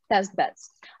such test beds.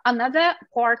 Another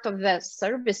part of the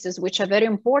services which are very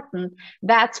important,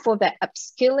 that's for the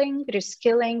upskilling,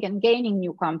 reskilling, and gaining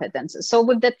new competences. So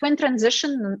with the twin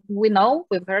transition, we know,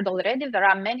 we've heard already, there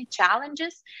are many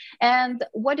challenges. And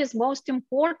what is most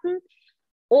important,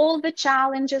 all the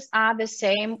challenges are the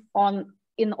same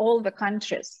in all the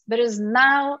countries. There is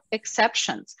no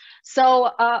exceptions. So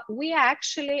we are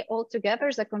actually all together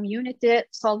as a community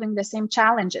solving the same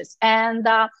challenges. And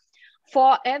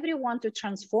for everyone to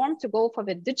transform, to go for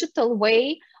the digital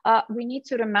way, we need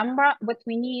to remember what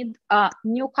we need: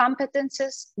 new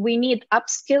competences, we need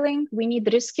upskilling, we need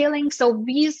reskilling. So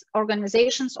these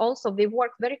organizations also, they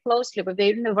work very closely with the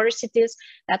universities.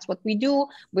 That's what we do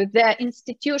with the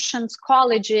institutions,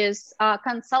 colleges,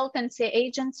 consultancy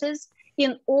agencies,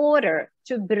 in order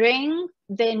to bring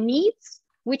the needs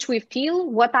which we feel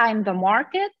what are in the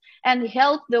market, and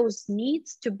help those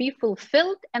needs to be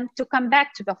fulfilled, and to come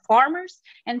back to the farmers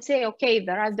and say, okay,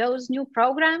 there are those new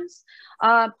programs,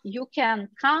 you can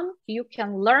come, you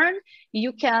can learn,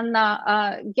 you can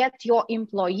get your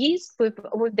employees with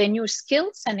the new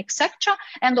skills and etc.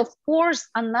 And of course,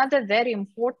 another very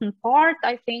important part,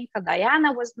 I think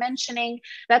Diana was mentioning,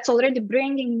 that's already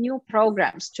bringing new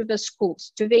programs to the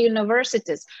schools, to the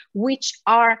universities, which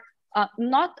are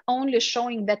not only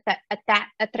showing the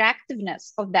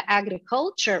attractiveness of the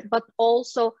agriculture, but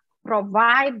also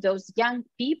provide those young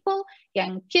people,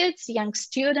 young kids, young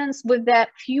students with the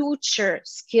future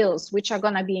skills which are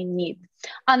going to be in need.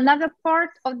 Another part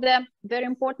of the very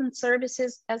important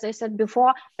services, as I said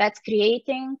before, that's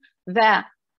creating the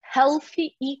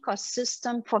healthy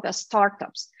ecosystem for the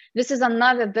startups. This is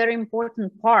another very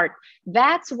important part.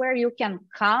 That's where you can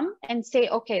come and say,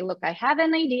 okay, look, I have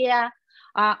an idea.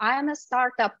 I am a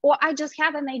startup, or I just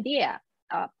have an idea.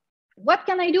 What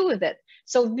can I do with it?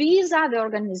 So these are the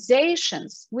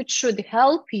organizations which should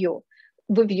help you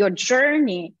with your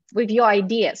journey, with your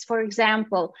ideas. For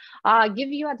example,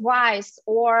 give you advice,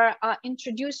 or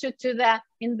introduce you to the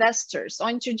investors, or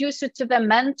introduce you to the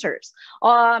mentors.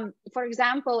 For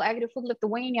example, agri-food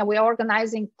Lithuania, we are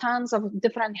organizing tons of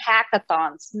different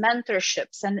hackathons,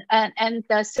 mentorships, and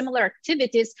similar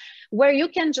activities where you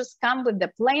can just come with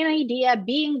the plain idea,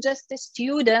 being just a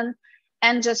student,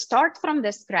 and just start from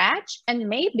the scratch, and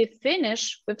maybe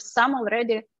finish with some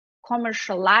already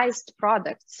commercialized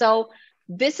products. So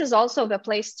this is also the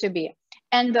place to be.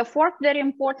 And the fourth very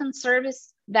important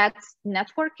service, that's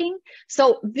networking.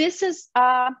 So this is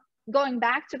going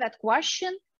back to that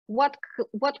question, what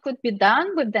could be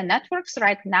done with the networks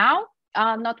right now,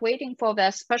 not waiting for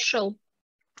the special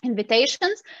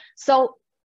invitations. So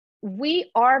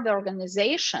we are the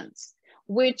organizations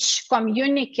which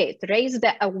communicate, raise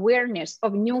the awareness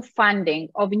of new funding,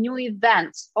 of new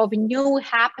events, of new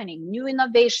happening, new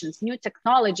innovations, new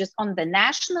technologies on the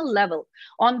national level.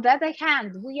 On the other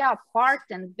hand, we are part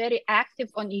and very active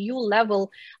on EU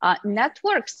level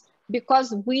networks,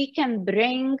 because we can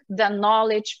bring the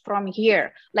knowledge from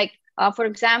here. Like, for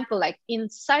example, like in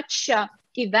such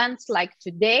events like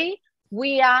today,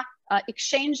 we are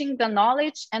exchanging the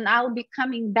knowledge, and I'll be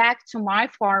coming back to my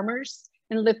farmers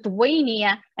in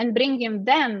Lithuania and bringing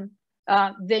them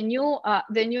the new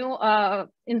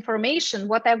information,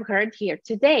 what I've heard here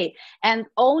today. And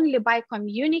only by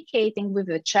communicating with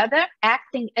each other,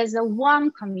 acting as a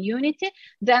one community,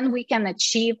 then we can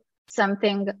achieve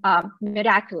something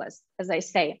miraculous, as I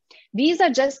say. These are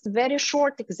just very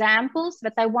short examples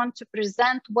that I want to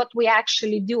present what we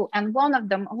actually do. And one of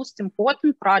the most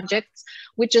important projects,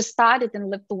 which is started in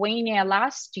Lithuania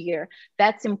last year,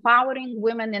 that's empowering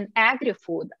women in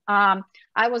agri-food.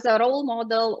 I was a role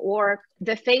model or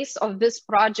the face of this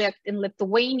project in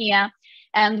Lithuania,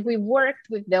 and we worked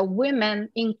with the women,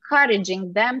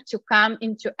 encouraging them to come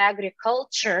into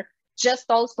agriculture, just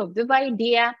also with the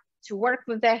idea to work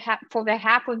with for the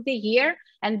half of the year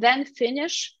and then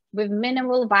finish with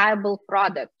minimal viable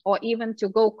product, or even to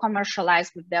go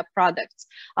commercialize with their products.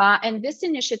 And this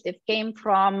initiative came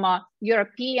from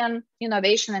European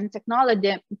Innovation and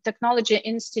Technology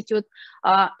Institute,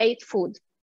 Food.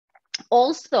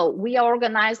 Also, we are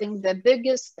organizing the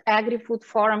biggest agri-food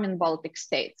forum in Baltic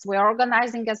states. We are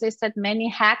organizing, as I said,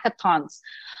 many hackathons.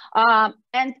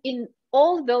 And in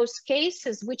all those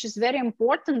cases, which is very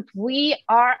important, we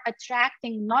are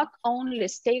attracting not only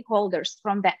stakeholders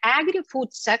from the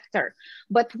agri-food sector,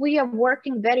 but we are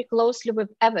working very closely with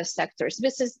other sectors.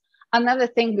 This is another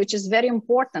thing which is very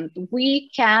important. We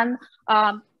can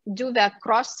do the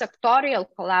cross-sectorial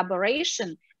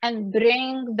collaboration and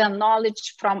bring the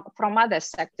knowledge from other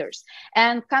sectors.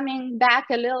 And coming back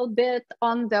a little bit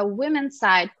on the women's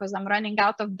side, because I'm running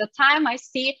out of the time, I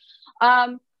see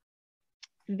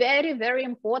very, very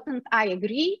important. I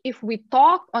agree. If we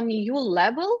talk on EU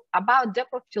level about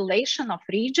depopulation of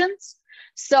regions,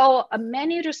 so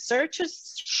many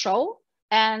researchers show,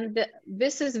 and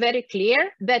this is very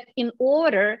clear, that in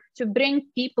order to bring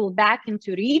people back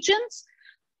into regions,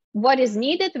 what is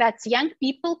needed, that's young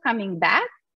people coming back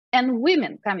and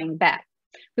women coming back.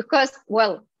 Because,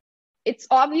 well, it's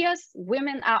obvious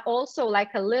women are also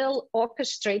like a little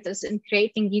orchestrators in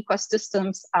creating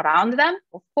ecosystems around them,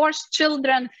 of course,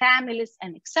 children, families,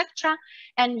 and etc.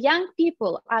 And young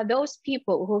people are those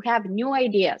people who have new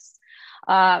ideas,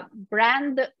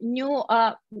 brand new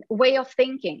way of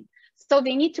thinking. So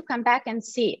they need to come back and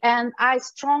see. And I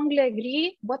strongly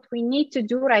agree what we need to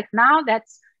do right now,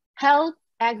 that's help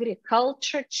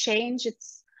agriculture change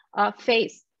its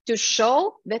face, to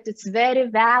show that it's very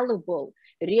valuable,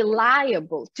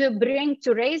 reliable, to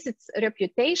raise its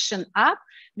reputation up,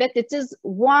 that it is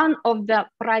one of the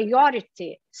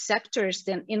priority sectors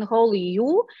in whole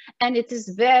EU, and it is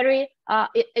very,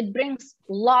 it brings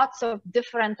lots of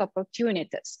different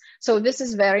opportunities. So this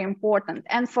is very important.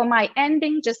 And for my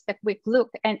ending, just a quick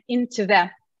look into the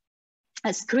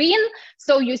screen.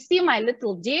 So you see my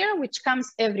little deer, which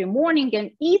comes every morning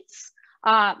and eats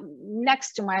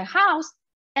next to my house.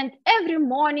 And every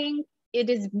morning it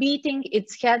is beating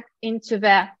its head into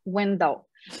the window.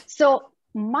 So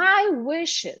my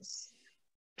wish is,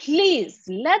 please,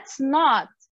 let's not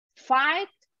fight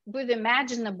with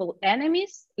imaginable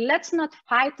enemies. Let's not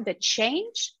fight the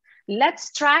change.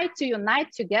 Let's try to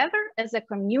unite together as a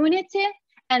community,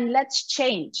 and let's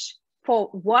change for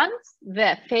once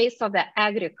the face of the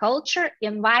agriculture,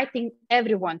 inviting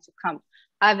everyone to come,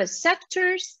 other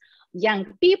sectors,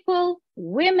 young people,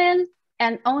 women,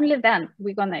 and only then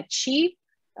we're going to achieve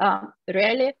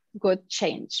really good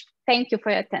change. Thank you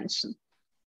for your attention.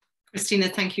 Christina,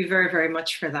 thank you very, very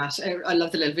much for that. I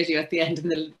love the little video at the end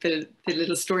and the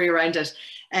little story around it.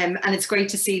 And it's great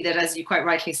to see that, as you quite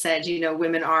rightly said, you know,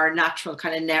 women are natural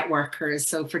kind of networkers.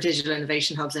 So for digital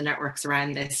innovation hubs and networks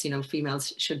around this, you know,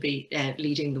 females should be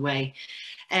leading the way.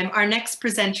 Our next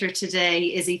presenter today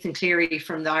is Ethan Cleary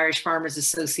from the Irish Farmers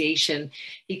Association.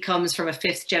 He comes from a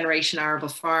 5th generation arable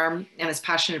farm and is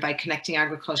passionate about connecting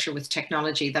agriculture with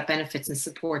technology that benefits and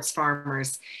supports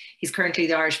farmers. He's currently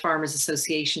the Irish Farmers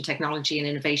Association Technology and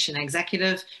Innovation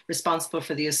Executive, responsible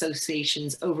for the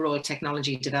association's overall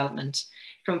technology development.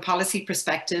 From a policy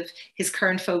perspective, his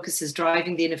current focus is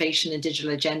driving the innovation and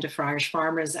digital agenda for Irish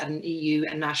farmers at an EU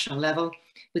and national level,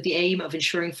 with the aim of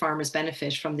ensuring farmers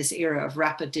benefit from this era of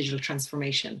rapid digital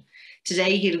transformation.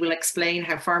 Today, he will explain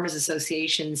how farmers'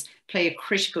 associations play a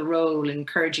critical role in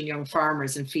encouraging young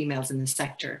farmers and females in the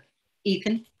sector.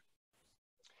 Ethan?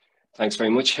 Thanks very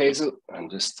much, Hazel. I'm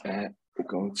just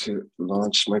going to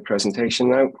launch my presentation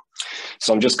now.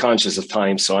 So I'm just conscious of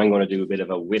time, so I'm going to do a bit of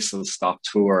a whistle-stop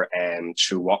tour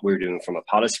through what we're doing from a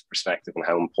policy perspective and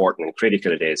how important and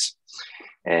critical it is.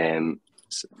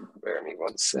 So bear me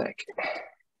one sec.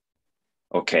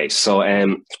 Okay, so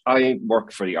I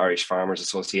work for the Irish Farmers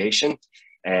Association,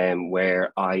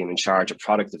 where I am in charge of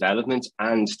product development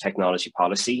and technology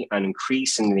policy, and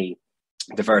increasingly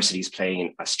diversity is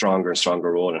playing a stronger and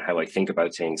stronger role in how I think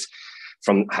about things,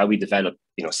 from how we develop,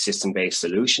 you know, system-based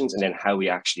solutions, and then how we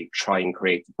actually try and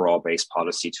create broad-based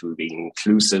policy to be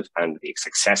inclusive and be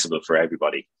accessible for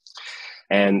everybody.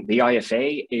 And the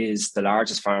IFA is the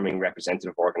largest farming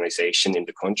representative organisation in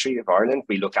the country of Ireland.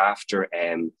 We look after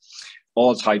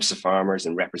all types of farmers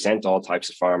and represent all types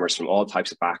of farmers from all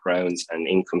types of backgrounds and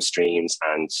income streams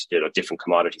and different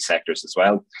commodity sectors as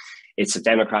well. It's a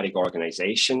democratic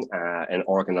organisation and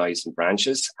organised in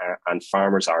branches, and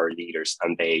farmers are our leaders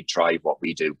and they drive what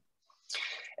we do.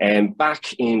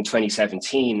 Back in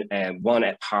 2017, one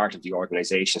part of the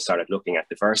organisation started looking at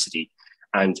diversity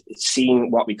and seeing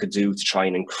what we could do to try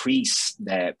and increase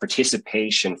the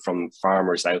participation from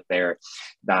farmers out there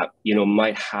that,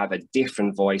 might have a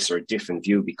different voice or a different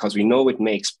view, because we know it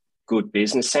makes good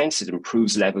business sense. It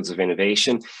improves levels of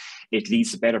innovation. It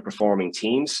leads to better performing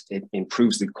teams. It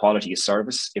improves the quality of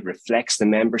service. It reflects the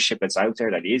membership that's out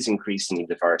there that is increasingly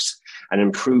diverse, and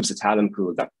improves the talent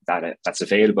pool that's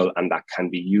available and that can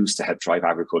be used to help drive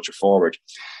agriculture forward.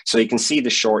 So you can see the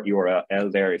short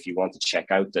URL there if you want to check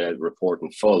out the report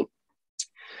in full.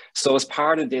 So as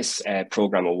part of this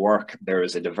program of work, there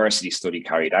is a diversity study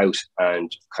carried out,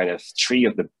 and kind of three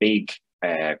of the big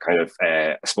I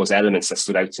suppose elements that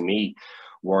stood out to me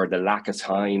were the lack of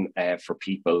time for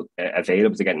people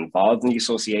available to get involved in the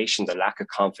association, the lack of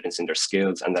confidence in their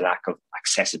skills, and the lack of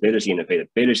accessibility and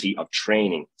availability of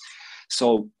training.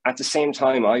 So at the same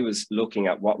time, I was looking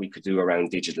at what we could do around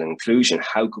digital inclusion.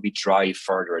 How could we drive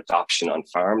further adoption on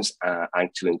farms and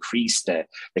to increase the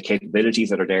capabilities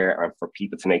that are there and for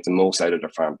people to make the most out of their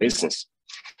farm business?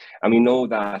 And we know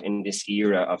that in this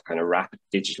era of kind of rapid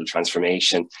digital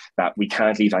transformation, that we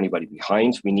can't leave anybody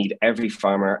behind. We need every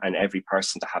farmer and every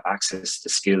person to have access to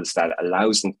skills that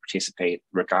allows them to participate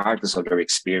regardless of their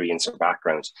experience or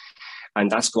background.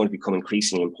 And that's going to become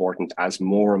increasingly important as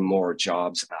more and more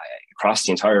jobs across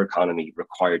the entire economy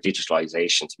require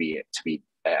digitalization to be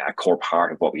a core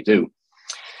part of what we do.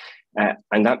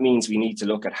 And that means we need to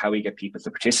look at how we get people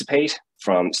to participate,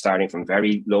 starting from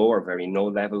very low or very no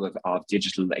level of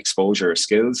digital exposure or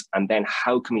skills, and then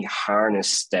how can we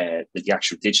harness the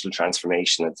actual digital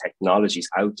transformation and technologies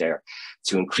out there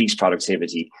to increase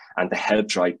productivity and to help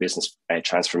drive business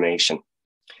transformation.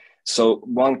 So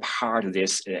one part of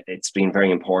this, it's been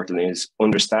very important, is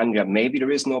understanding that maybe there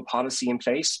is no policy in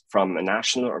place from a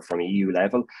national or from a EU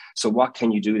level. So what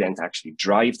can you do then to actually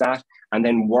drive that? And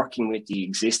then working with the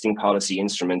existing policy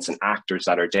instruments and actors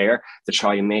that are there to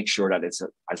try and make sure that it's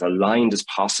as aligned as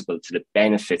possible to the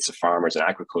benefits of farmers and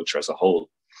agriculture as a whole.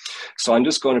 So I'm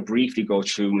just going to briefly go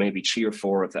through maybe 3 or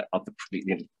 4 of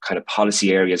the kind of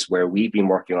policy areas where we've been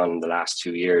working on in the last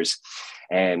 2 years.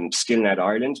 SkillNet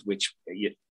Ireland, which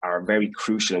are very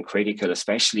crucial and critical,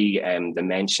 especially the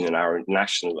mention in our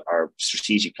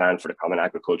strategic plan for the Common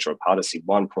Agricultural Policy.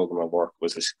 One programme of work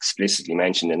was explicitly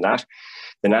mentioned in that.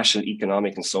 The National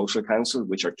Economic and Social Council,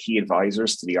 which are key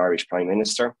advisors to the Irish Prime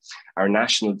Minister. Our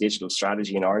National Digital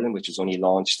Strategy in Ireland, which was only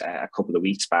launched a couple of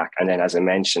weeks back. And then, as I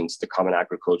mentioned, the Common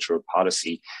Agricultural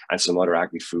Policy and some other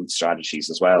agri-food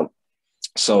strategies as well.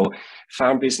 So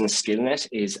Farm Business SkillNet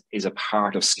is a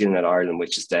part of SkillNet Ireland,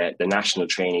 which is the national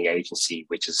training agency,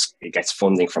 it gets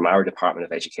funding from our Department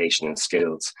of Education and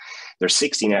Skills. There's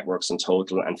 60 networks in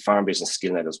total, and Farm Business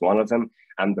SkillNet is one of them.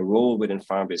 And the role within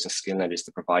Farm Business SkillNet is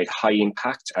to provide high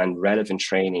impact and relevant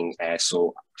training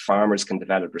so farmers can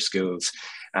develop their skills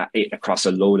across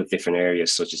a load of different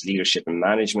areas, such as leadership and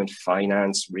management,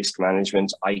 finance, risk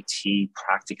management, IT,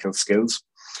 practical skills.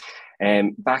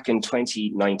 Back in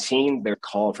 2019, there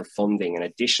called for funding, an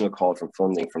additional call for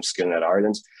funding from SkillNet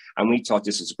Ireland. And we thought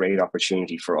this was a great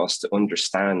opportunity for us to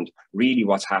understand really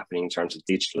what's happening in terms of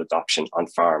digital adoption on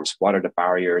farms. What are the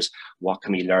barriers? What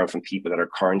can we learn from people that are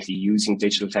currently using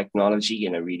digital technology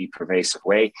in a really pervasive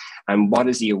way? And what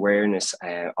is the awareness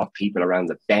of people around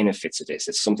the benefits of this?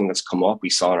 It's something that's come up.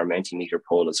 We saw in our Mentimeter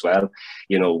poll as well.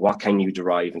 What can you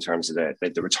derive in terms of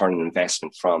the return on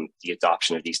investment from the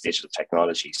adoption of these digital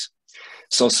technologies?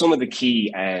 So some of the key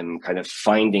kind of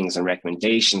findings and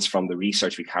recommendations from the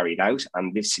research we carried out,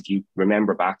 and this, if you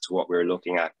remember back to what we were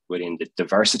looking at within the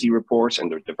diversity report and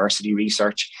the diversity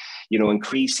research,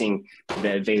 increasing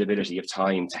the availability of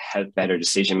time to help better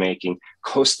decision-making,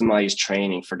 customized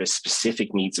training for the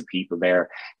specific needs of people there,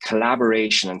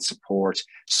 collaboration and support,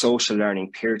 social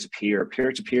learning,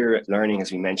 peer-to-peer learning,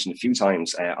 as we mentioned a few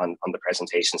times on the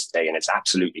presentations today, and it's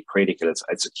absolutely critical.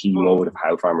 It's a key mode of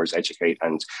how farmers educate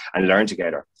and learn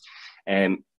together.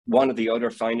 One of the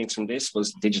other findings from this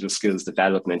was digital skills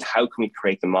development. How can we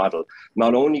create the model,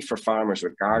 not only for farmers,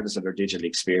 regardless of their digital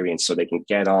experience, so they can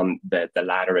get on the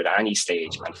ladder at any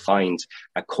stage and find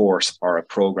a course or a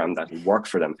program that will work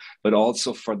for them, but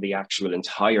also for the actual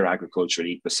entire agricultural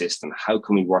ecosystem. How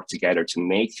can we work together to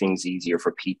make things easier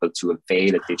for people to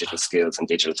avail of digital skills and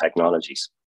digital technologies?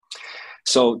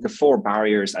 So the four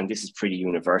barriers, and this is pretty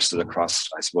universal across,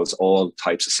 I suppose, all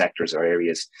types of sectors or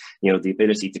areas, you know, the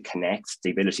ability to connect,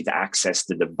 the ability to access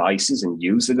the devices and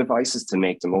use the devices to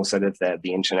make the most out of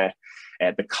the internet,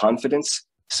 the confidence.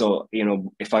 So, you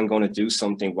know, if I'm going to do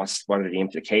something, what are the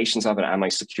implications of it? Am I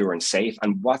secure and safe?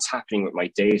 And what's happening with my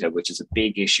data, which is a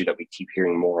big issue that we keep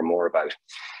hearing more and more about.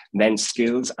 Then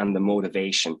skills and the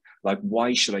motivation, like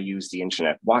why should I use the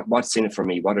internet? What's in it for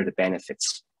me? What are the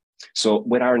benefits? So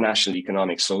with our National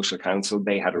Economic Social Council,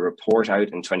 they had a report out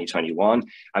in 2021,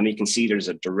 and we can see there's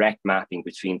a direct mapping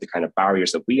between the kind of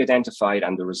barriers that we identified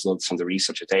and the results from the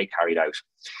research that they carried out.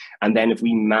 And then if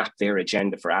we map their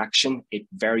agenda for action, it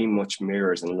very much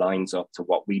mirrors and lines up to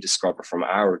what we discover from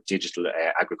our digital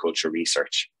agriculture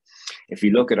research. If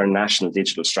you look at our national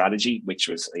digital strategy, which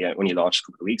was only launched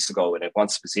a couple of weeks ago, and it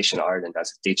wants to position Ireland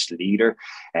as a digital leader,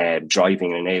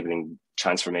 driving and enabling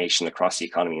transformation across the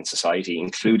economy and society,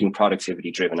 including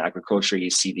productivity-driven agriculture. You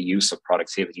see the use of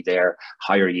productivity there,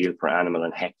 higher yield per animal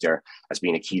and hectare as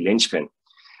being a key linchpin.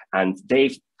 And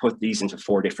they've put these into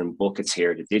four different buckets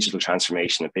here: the digital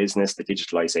transformation of business, the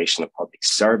digitalization of public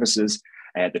services,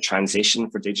 the transition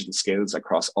for digital skills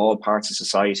across all parts of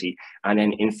society, and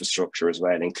then infrastructure as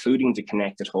well, including the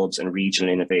connected hubs and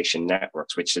regional innovation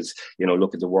networks, which is, you know,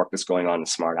 look at the work that's going on in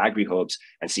smart agri-hubs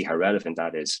and see how relevant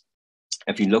that is.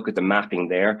 If you look at the mapping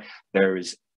there, there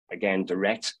is, again,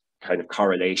 direct kind of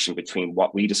correlation between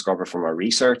what we discover from our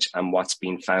research and what's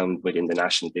been found within the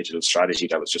National Digital Strategy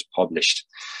that was just published.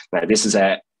 Now, this is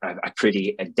a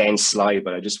pretty dense slide,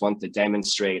 but I just want to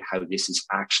demonstrate how this is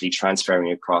actually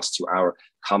transferring across to our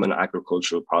Common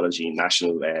Agricultural Policy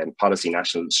National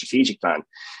Strategic Plan.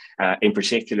 In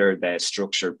particular, the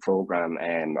structured program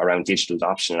around digital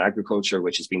adoption in agriculture,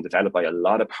 which has been developed by a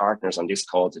lot of partners on this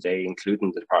call today,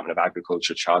 including the Department of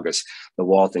Agriculture, Teagasc, the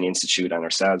Walton Institute, and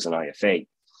ourselves in IFA.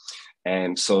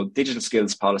 So digital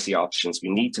skills policy options,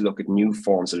 we need to look at new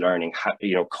forms of learning.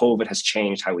 You know, COVID has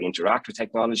changed how we interact with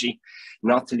technology,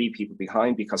 not to leave people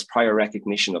behind, because prior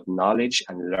recognition of knowledge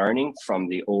and learning from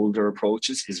the older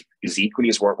approaches is equally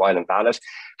as worthwhile and valid.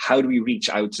 How do we reach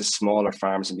out to smaller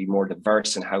farms and be more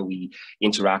diverse in how we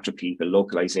interact with people?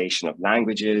 Localization of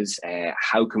languages,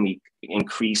 how can we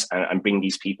increase and bring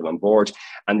these people on board,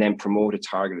 and then promote a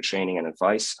targeted training and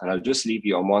advice. And I'll just leave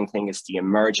you on one thing: it's the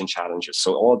emerging challenges.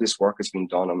 So all this work has been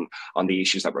done on the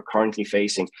issues that we're currently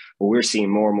facing, but we're seeing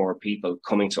more and more people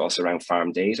coming to us around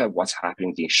farm data, what's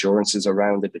happening, the assurances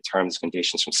around it, the terms and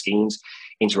conditions from schemes,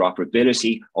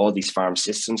 interoperability, all these farm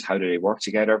systems, how do they work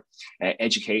together,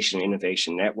 education and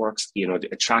innovation networks, you know,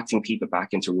 attracting people back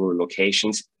into rural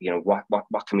locations, you know,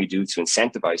 what can we do to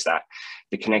incentivize that,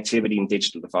 the connectivity and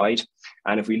digital divide.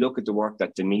 And if we look at the work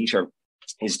that DEMETER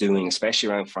is doing, especially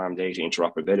around farm data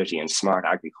interoperability and smart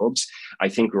agri-hubs, I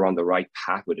think we're on the right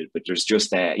path with it. But there's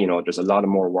just, you know, there's a lot of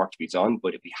more work to be done,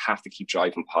 but we have to keep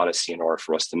driving policy in order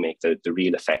for us to make the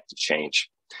real effective change.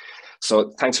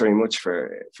 So thanks very much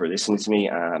for listening to me.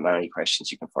 Any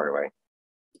questions you can fire away.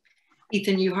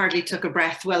 Ethan, you hardly took a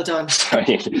breath. Well done.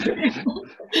 Sorry.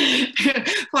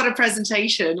 What a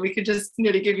presentation. We could just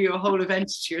nearly give you a whole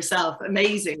event to yourself.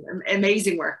 Amazing,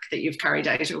 amazing work that you've carried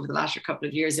out over the last couple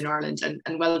of years in Ireland,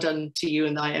 and well done to you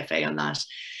and the IFA on that.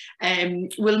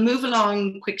 We'll move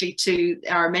along quickly to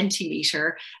our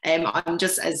Mentimeter. I'm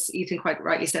just, as Ethan quite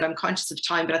rightly said, I'm conscious of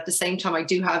time, but at the same time, I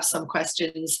do have some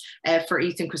questions for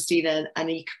Ethan, Christina, and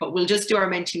Ike, but we'll just do our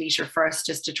Mentimeter first,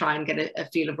 just to try and get a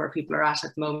feel of where people are at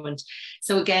the moment.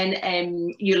 So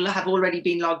again, you'll have already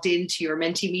been logged into your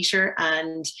Mentimeter,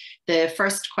 and the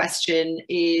first question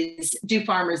is, do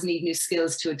farmers need new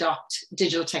skills to adopt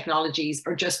digital technologies,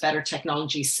 or just better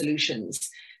technology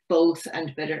solutions? Both,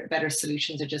 and better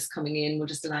solutions are just coming in. We'll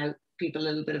just allow people a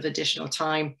little bit of additional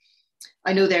time.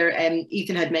 I know there,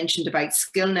 Ethan had mentioned about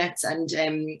skill nets, and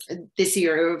this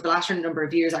year, over the last number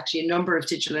of years, actually, a number of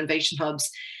digital innovation hubs,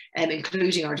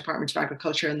 including our Department of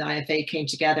Agriculture and the IFA, came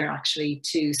together actually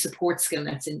to support skill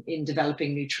nets in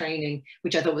developing new training,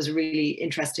 which I thought was a really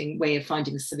interesting way of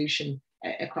finding a solution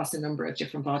across a number of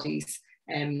different bodies.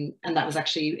 And that was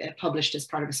actually published as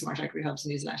part of a Smart AgriHubs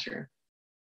newsletter.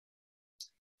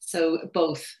 So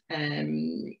both.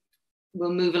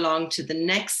 We'll move along to the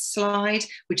next slide,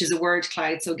 which is a word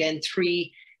cloud. So again,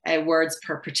 3 words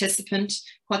per participant.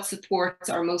 What supports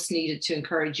are most needed to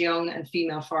encourage young and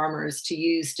female farmers to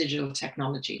use digital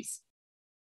technologies?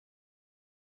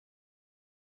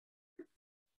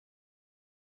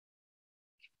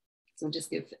 So we'll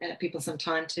just give people some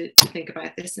time to think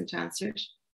about this and to answer it.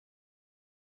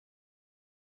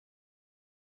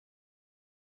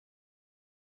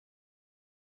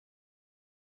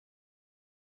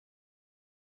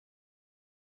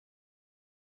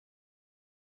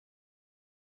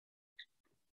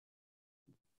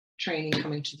 training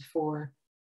coming to the fore,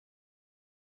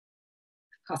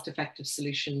 cost-effective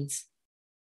solutions,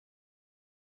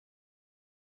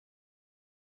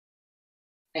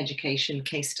 education,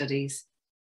 case studies.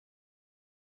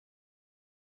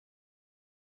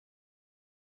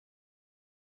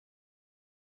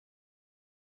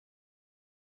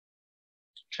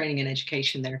 Training and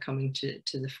education, they're coming to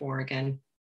the fore again.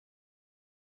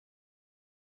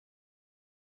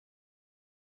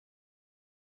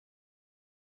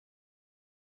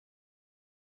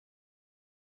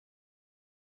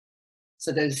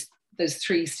 So those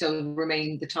three still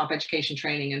remain the top: education,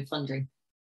 training, and funding.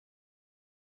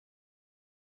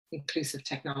 Inclusive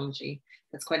technology.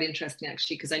 That's quite interesting,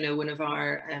 actually, because I know one of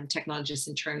our technologists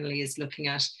internally is looking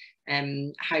at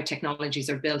how technologies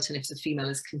are built and if the female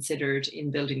is considered in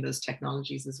building those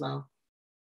technologies as well.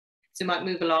 So we might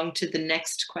move along to the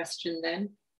next question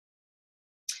then,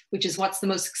 which is, what's the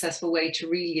most successful way to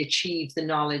really achieve the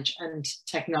knowledge and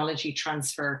technology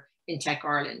transfer in Tech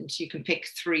Ireland? You can pick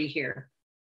 3 here.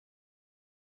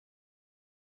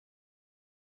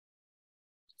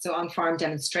 So on-farm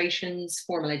demonstrations,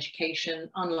 formal education,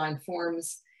 online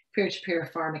forums,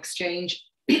 peer-to-peer farm exchange,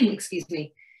 excuse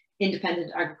me,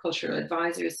 independent agricultural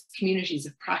advisors, communities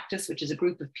of practice, which is a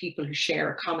group of people who share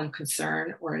a common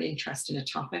concern or an interest in a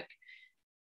topic.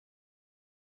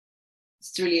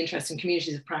 It's really interesting,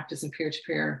 communities of practice and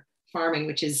peer-to-peer farming,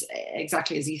 which is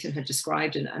exactly as Ethan had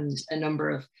described, and a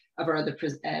number of our other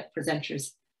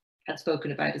presenters had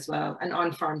spoken about as well, and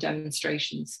on-farm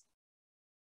demonstrations.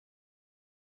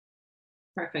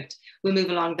 Perfect. We'll move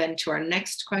along then to our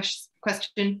next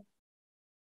question,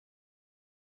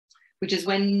 which is,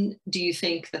 when do you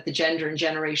think that the gender and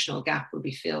generational gap will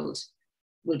be filled?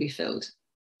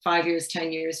 5 years,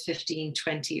 10 years, 15,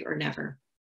 20, or never?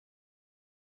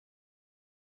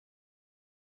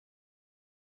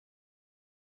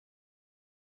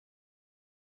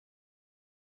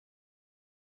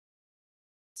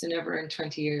 So never in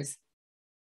 20 years.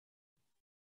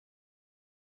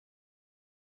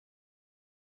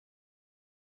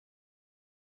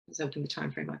 I was hoping the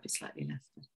time frame might be slightly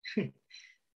less.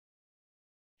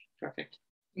 Perfect.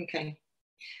 Okay.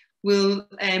 We'll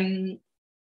end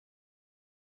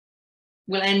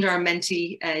our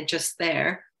Menti just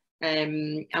there,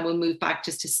 and we'll move back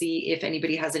just to see if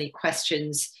anybody has any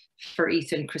questions for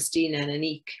Ethan, Christina, and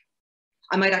Anik.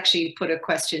 I might actually put a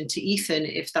question to Ethan,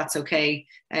 if that's okay,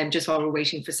 just while we're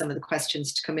waiting for some of the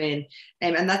questions to come in.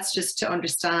 And that's just to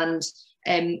understand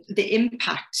the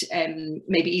impact,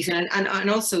 maybe Ethan, and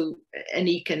also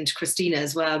Anik and Christina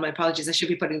as well. My apologies, I should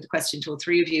be putting the question to all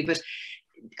 3 of you, but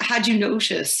had you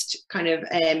noticed kind of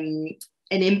an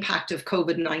impact of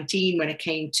COVID-19 when it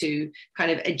came to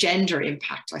kind of a gender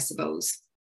impact, I suppose?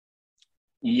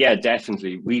 Yeah,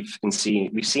 definitely. We've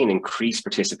seen increased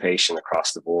participation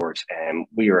across the board.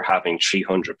 We are having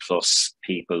 300 plus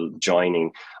people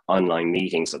joining online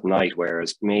meetings at night,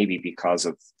 whereas maybe because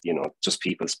of, just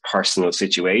people's personal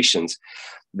situations,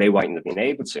 they mightn't have been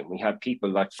able to. We had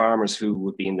people like farmers who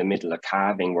would be in the middle of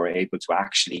calving were able to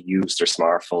actually use their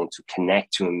smartphone to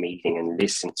connect to a meeting and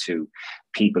listen to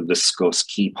people discuss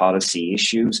key policy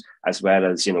issues, as well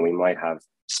as, we might have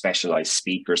specialized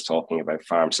speakers talking about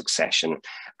farm succession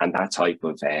and that type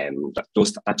of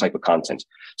that type of content.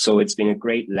 So it's been a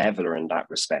great leveler in that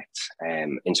respect,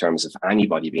 in terms of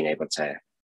anybody being able to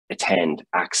attend,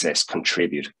 access,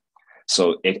 contribute.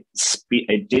 So it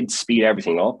did speed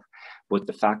everything up, but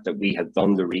the fact that we had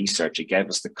done the research, it gave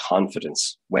us the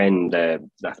confidence when the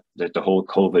whole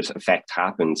COVID effect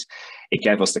happened. It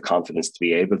gave us the confidence to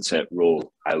be able to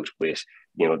roll out with,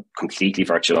 completely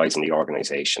virtualizing the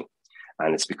organization.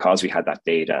 And it's because we had that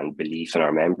data and belief in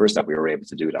our members that we were able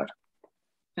to do that.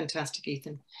 Fantastic,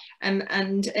 Ethan. And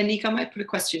Anik, I might put a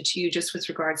question to you just with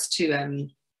regards to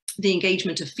the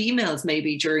engagement of females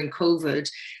maybe during COVID.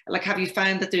 Like, have you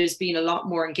found that there's been a lot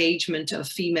more engagement of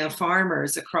female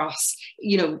farmers across,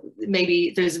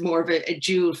 maybe there's more of a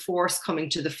dual force coming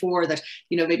to the fore, that,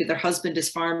 maybe their husband is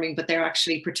farming, but they're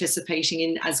actually participating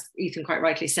in, as Ethan quite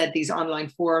rightly said, these online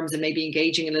forums, and maybe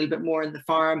engaging a little bit more in the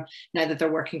farm now that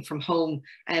they're working from home,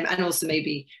 and also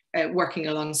maybe working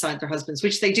alongside their husbands,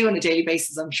 which they do on a daily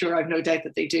basis. I'm sure, I've no doubt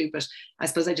that they do, but I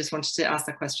suppose I just wanted to ask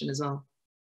that question as well.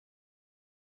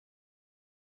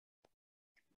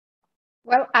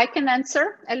 Well, I can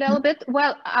answer a little bit.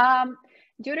 Well,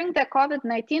 during the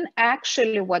COVID-19,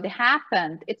 actually what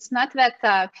happened, it's not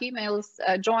that females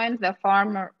joined the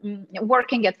farm,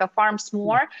 working at the farms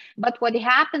more, but what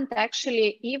happened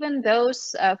actually, even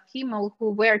those female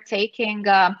who were taking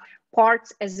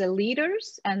parts as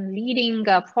leaders and leading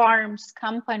farms,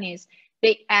 companies,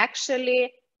 they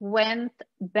actually went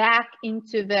back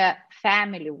into the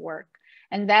family work.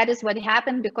 And that is what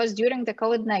happened because during the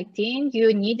COVID-19,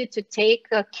 you needed to take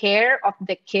care of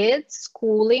the kids,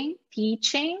 schooling,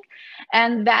 teaching.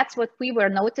 And that's what we were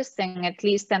noticing, at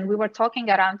least. And we were talking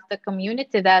around the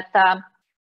community that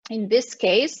in this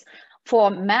case,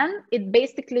 for men, it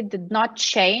basically did not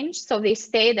change. So they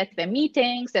stayed at the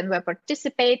meetings and were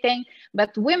participating.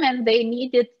 But women, they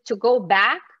needed to go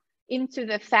back into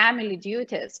the family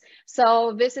duties.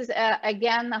 So this is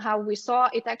again how we saw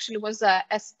it actually was a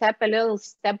little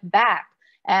step back.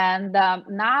 And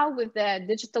now with the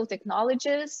digital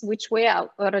technologies, which we are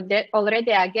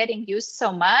already are getting used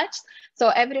so much, so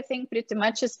everything pretty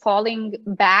much is falling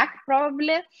back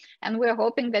probably. And we're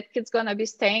hoping that kids gonna be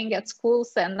staying at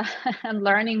schools and, and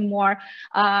learning more.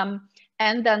 And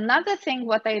another thing,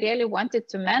 what I really wanted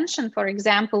to mention, for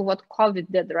example, what COVID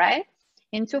did, right?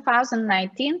 In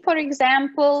 2019, for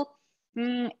example,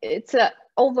 it's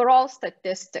overall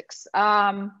statistics.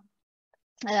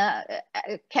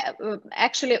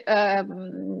 Actually,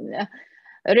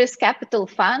 risk capital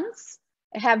funds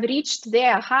have reached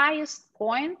their highest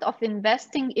point of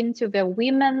investing into the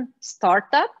women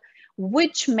startup,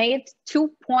 which made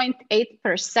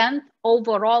 2.8%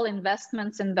 overall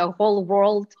investments in the whole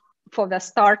world for the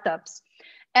startups.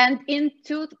 And in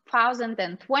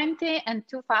 2020 and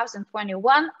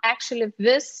 2021, actually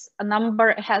this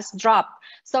number has dropped.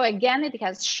 So again, it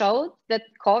has showed that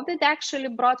COVID actually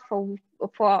brought for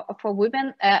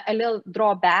women a little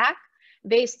drawback.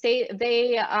 They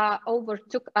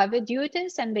overtook other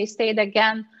duties and they stayed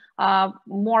again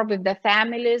more with the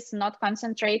families, not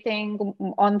concentrating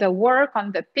on the work,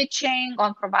 on the pitching,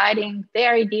 on providing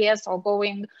their ideas, or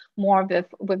going more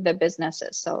with the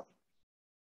businesses. So.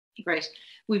 Great.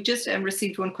 We've just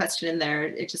received one question in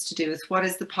there, just to do with what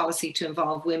is the policy to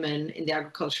involve women in the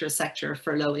agricultural sector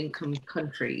for low-income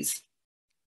countries?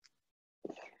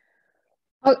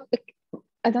 Oh,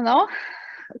 I don't know.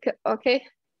 Okay.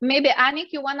 Maybe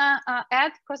Annick, you wanna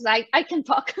add, because I can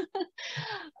talk.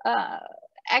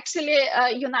 Actually,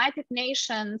 United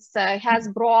Nations has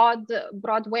broad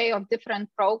way of different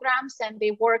programs, and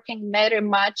they're working very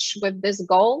much with this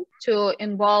goal to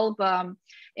involve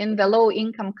in the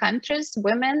low-income countries,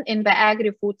 women in the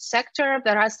agri-food sector.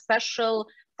 There are special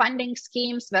funding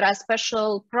schemes, there are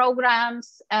special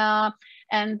programs,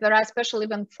 and there are special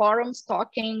even forums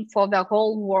talking for the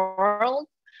whole world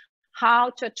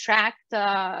how to attract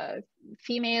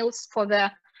females for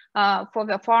the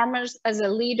farmers as a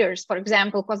leaders, for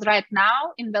example, because right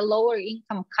now in the lower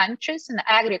income countries, in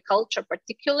agriculture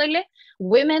particularly,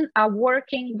 women are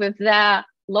working with the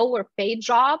lower paid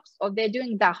jobs, or they're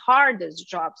doing the hardest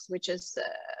jobs, which is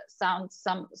sounds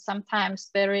sometimes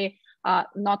very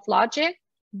not logic,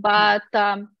 but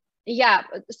yeah.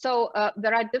 So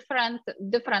there are different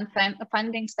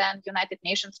fundings, and United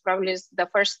Nations probably is the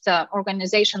first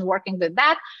organization working with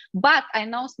that. But I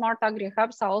know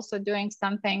SmartAgriHubs are also doing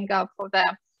something for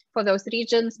those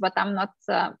regions, but I'm not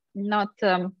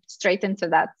straight into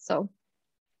that. So.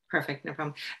 Perfect, no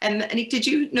problem. And Annick, did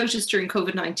you notice during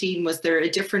COVID-19, was there a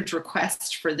different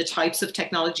request for the types of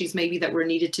technologies maybe that were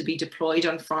needed to be deployed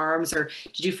on farms, or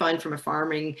did you find from a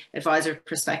farming advisor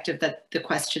perspective that the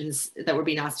questions that were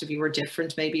being asked of you were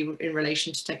different maybe in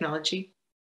relation to technology?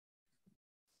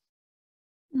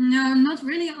 No, not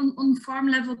really on farm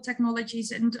level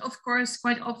technologies. And of course,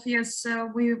 quite obvious,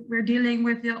 we're dealing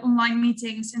with the online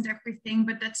meetings and everything,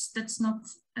 but that's not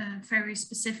very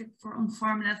specific for on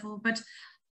farm level. But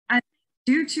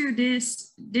due to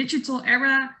this digital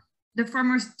era, the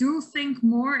farmers do think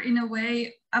more in a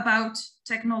way about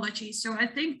technology. So I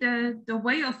think the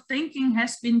way of thinking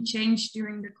has been changed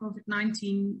during the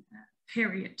COVID-19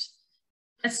 period.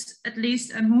 That's at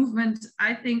least a movement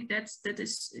I think that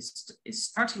is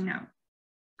starting now.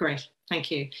 Great,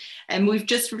 thank you. And we've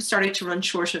just started to run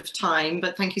short of time,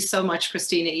 but thank you so much,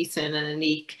 Christina, Ethan and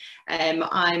Annick.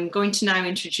 I'm going to now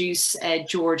introduce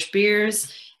George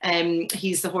Beers.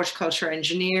 He's the horticulture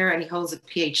engineer and he holds a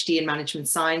PhD in management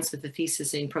science with a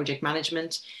thesis in project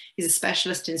management. He's a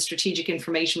specialist in strategic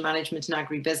information management and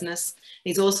agribusiness.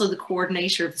 He's also the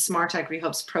coordinator of the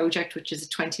SmartAgriHubs project, which is a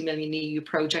 20 million EU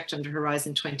project under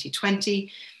Horizon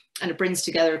 2020. And it brings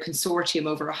together a consortium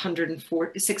over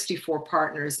 164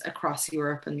 partners across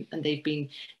Europe, and they've been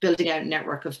building out a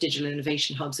network of digital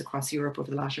innovation hubs across Europe over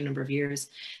the latter number of years.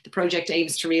 The project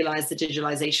aims to realise the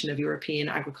digitalisation of European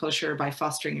agriculture by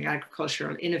fostering an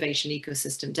agricultural innovation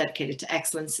ecosystem dedicated to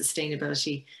excellence,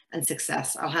 sustainability and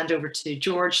success. I'll hand over to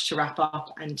George to wrap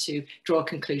up and to draw a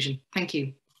conclusion. Thank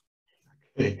you.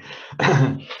 Okay.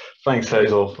 Thanks,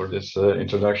 Hazel, for this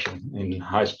introduction in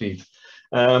high speed.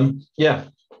 Yeah.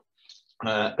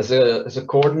 As a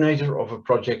coordinator of a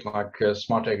project like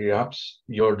Smart AgriHubs,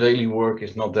 your daily work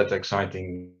is not that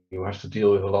exciting. You have to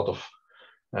deal with a lot of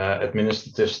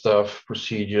administrative stuff,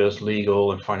 procedures,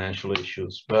 legal and financial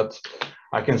issues. But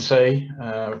I can say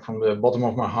from the bottom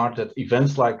of my heart that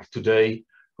events like today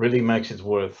really makes it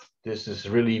worth. This is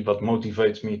really what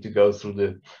motivates me to go through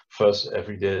the fuss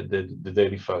every day, the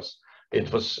daily fuss.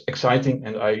 It was exciting,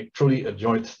 and I truly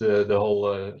enjoyed the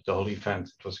whole event.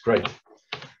 It was great.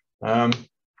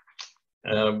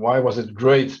 Why was it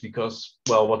great? Because,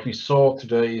 well, what we saw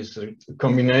today is a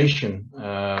combination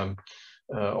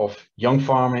of young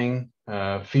farming,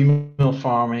 female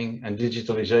farming, and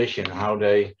digitalization, how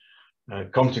they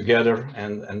come together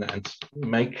and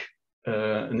make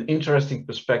an interesting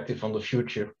perspective on the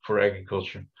future for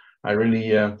agriculture. I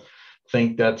really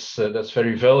think that's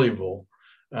very valuable.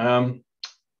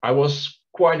 I was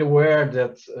quite aware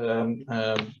that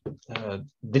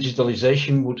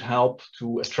digitalization would help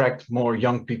to attract more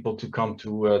young people to come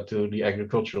to the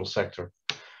agricultural sector.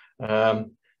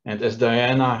 And as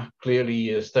Diana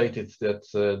clearly stated, that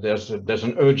there's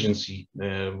an urgency.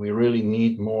 We really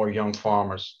need more young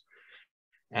farmers.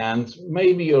 And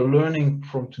maybe a learning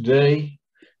from today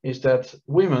is that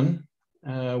female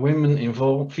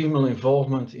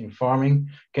involvement in farming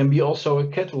can be also a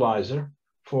catalyzer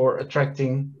for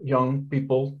attracting young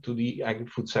people to the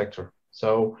agri-food sector.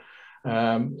 So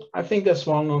I think that's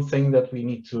one thing that we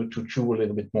need to chew a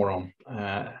little bit more on.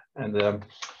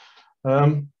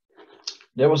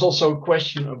 There was also a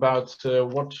question about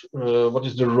what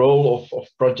is the role of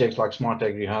projects like Smart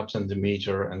AgriHubs and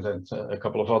DEMETER and a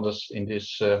couple of others in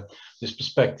this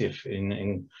perspective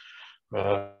in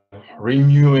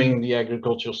renewing the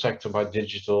agricultural sector by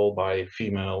digital, by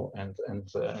female and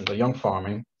the young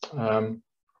farming.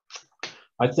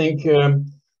 I think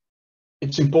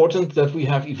it's important that we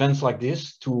have events like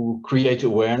this to create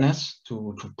awareness,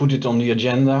 to put it on the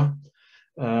agenda.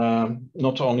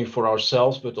 Not only for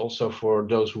ourselves, but also for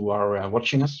those who are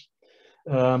watching us.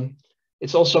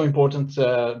 It's also important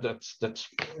that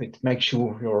it makes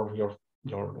your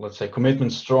let's say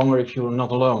commitment stronger if you're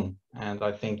not alone. And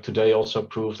I think today also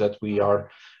proves that we are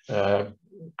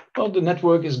well, the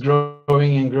network is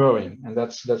growing and growing, and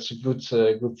that's a good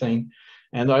thing.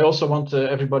 And I also want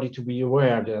everybody to be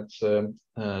aware that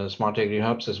Smart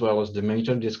AgriHubs as well as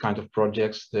DEMETER, this kind of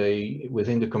projects, they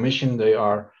within the Commission they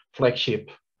are flagship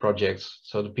projects.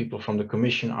 So the people from the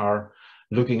Commission are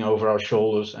looking over our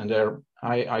shoulders, and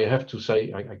I have to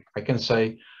say, I can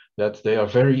say that they are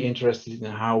very interested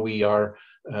in how we are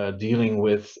dealing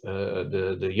with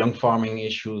the young farming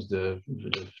issues, the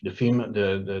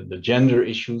gender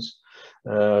issues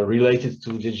related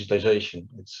to digitalization.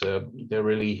 They're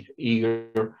really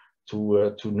eager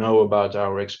to know about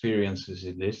our experiences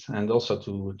in this, and also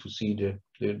to see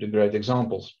the great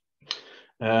examples.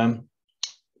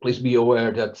 Please be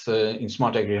aware that in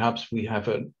Smart AgriHubs we have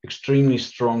an extremely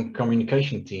strong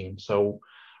communication team. So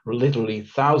literally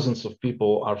thousands of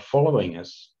people are following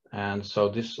us, and so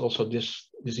this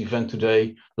event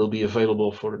today will be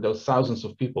available for those thousands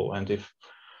of people. And if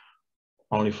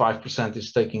only 5%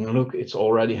 is taking a look, it's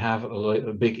already have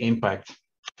a big impact.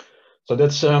 So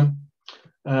that's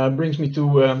brings me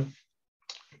to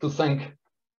thank.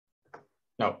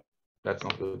 No, that's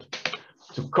not good.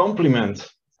 To compliment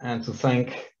and to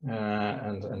thank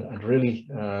and really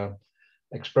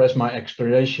express my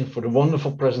admiration for the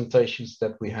wonderful presentations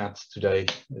that we had today.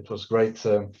 It was great,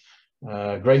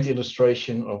 great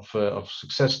illustration of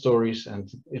success stories, and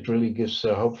it really gives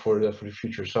hope for the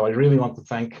future. So I really want to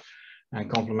thank and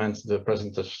compliment the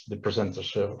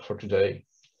presenters for today.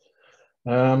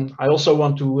 I also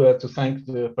want to thank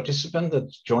the participant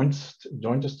that joined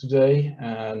us today,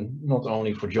 and not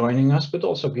only for joining us, but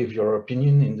also give your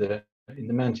opinion in the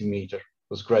Mentimeter. It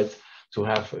was great to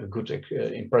have a good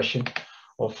impression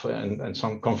of and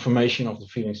some confirmation of the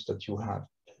feelings that you had.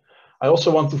 I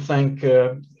also want to thank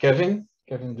Kevin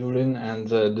Doolin and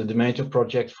the DEMETER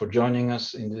project for joining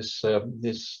us in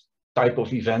this type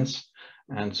of events,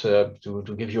 and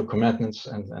to give your commitments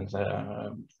and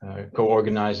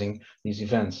co-organizing these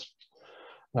events.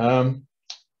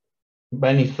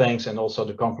 Many thanks, and also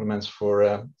the compliments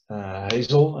for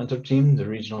Hazel and her team, the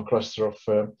regional cluster of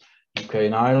UK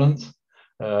and Ireland,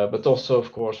 but also,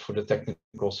 of course, for the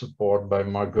technical support by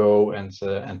Margot and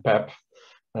Pep.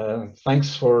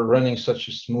 Thanks for running such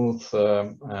a smooth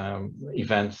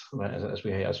event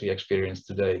as we experienced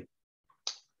today.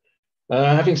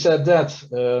 Having said that,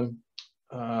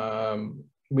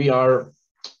 we are,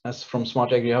 as from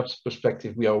Smart AgriHubs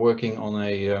perspective, we are working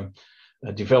on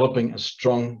developing a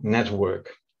strong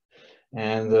network,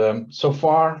 and so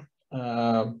far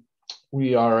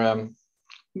we are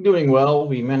doing well.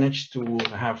 We managed to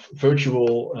have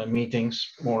virtual meetings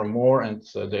more and more, and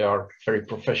they are very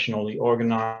professionally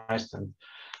organized. And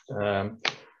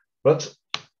but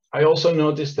I also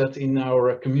noticed that in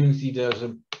our community there's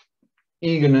a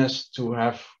eagerness to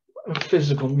have a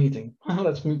physical meeting.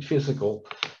 Let's meet physical,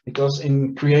 because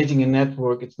in creating a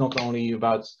network, it's not only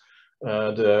about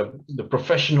the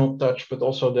professional touch, but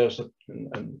also there's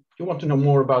you want to know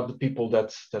more about the people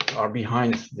that are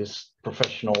behind this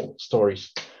professional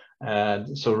stories,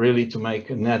 and so really to make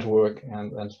a network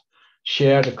and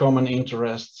share the common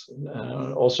interests,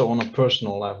 also on a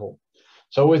personal level.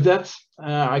 So with that,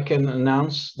 I can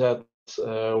announce that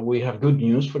we have good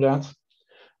news for that.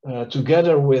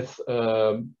 Together with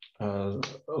a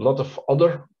lot of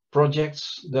other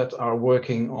projects that are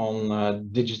working on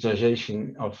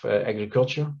digitalization of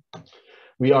agriculture,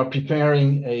 we are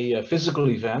preparing a physical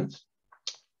event,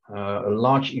 a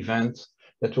large event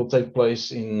that will take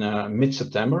place in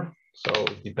mid-September. So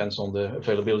it depends on the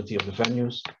availability of the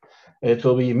venues. It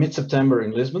will be mid-September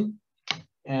in Lisbon.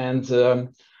 And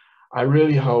I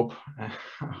really hope,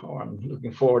 I'm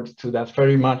looking forward to that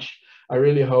very much. I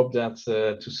really hope that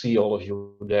to see all of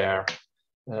you there.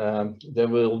 There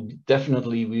will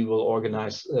definitely, we will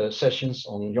organize sessions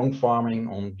on young farming,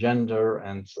 on gender,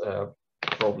 and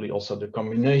probably also the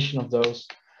combination of those.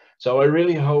 So I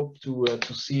really hope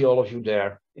to see all of you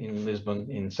there in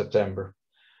Lisbon in September.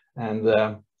 And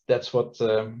that's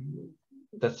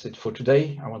it for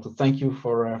today. I want to thank you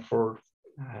for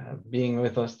being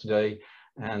with us today.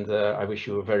 And I wish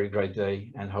you a very great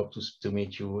day and hope to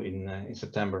meet you in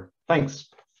September. Thanks.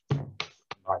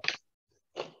 Bye.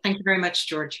 Thank you very much,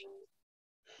 George.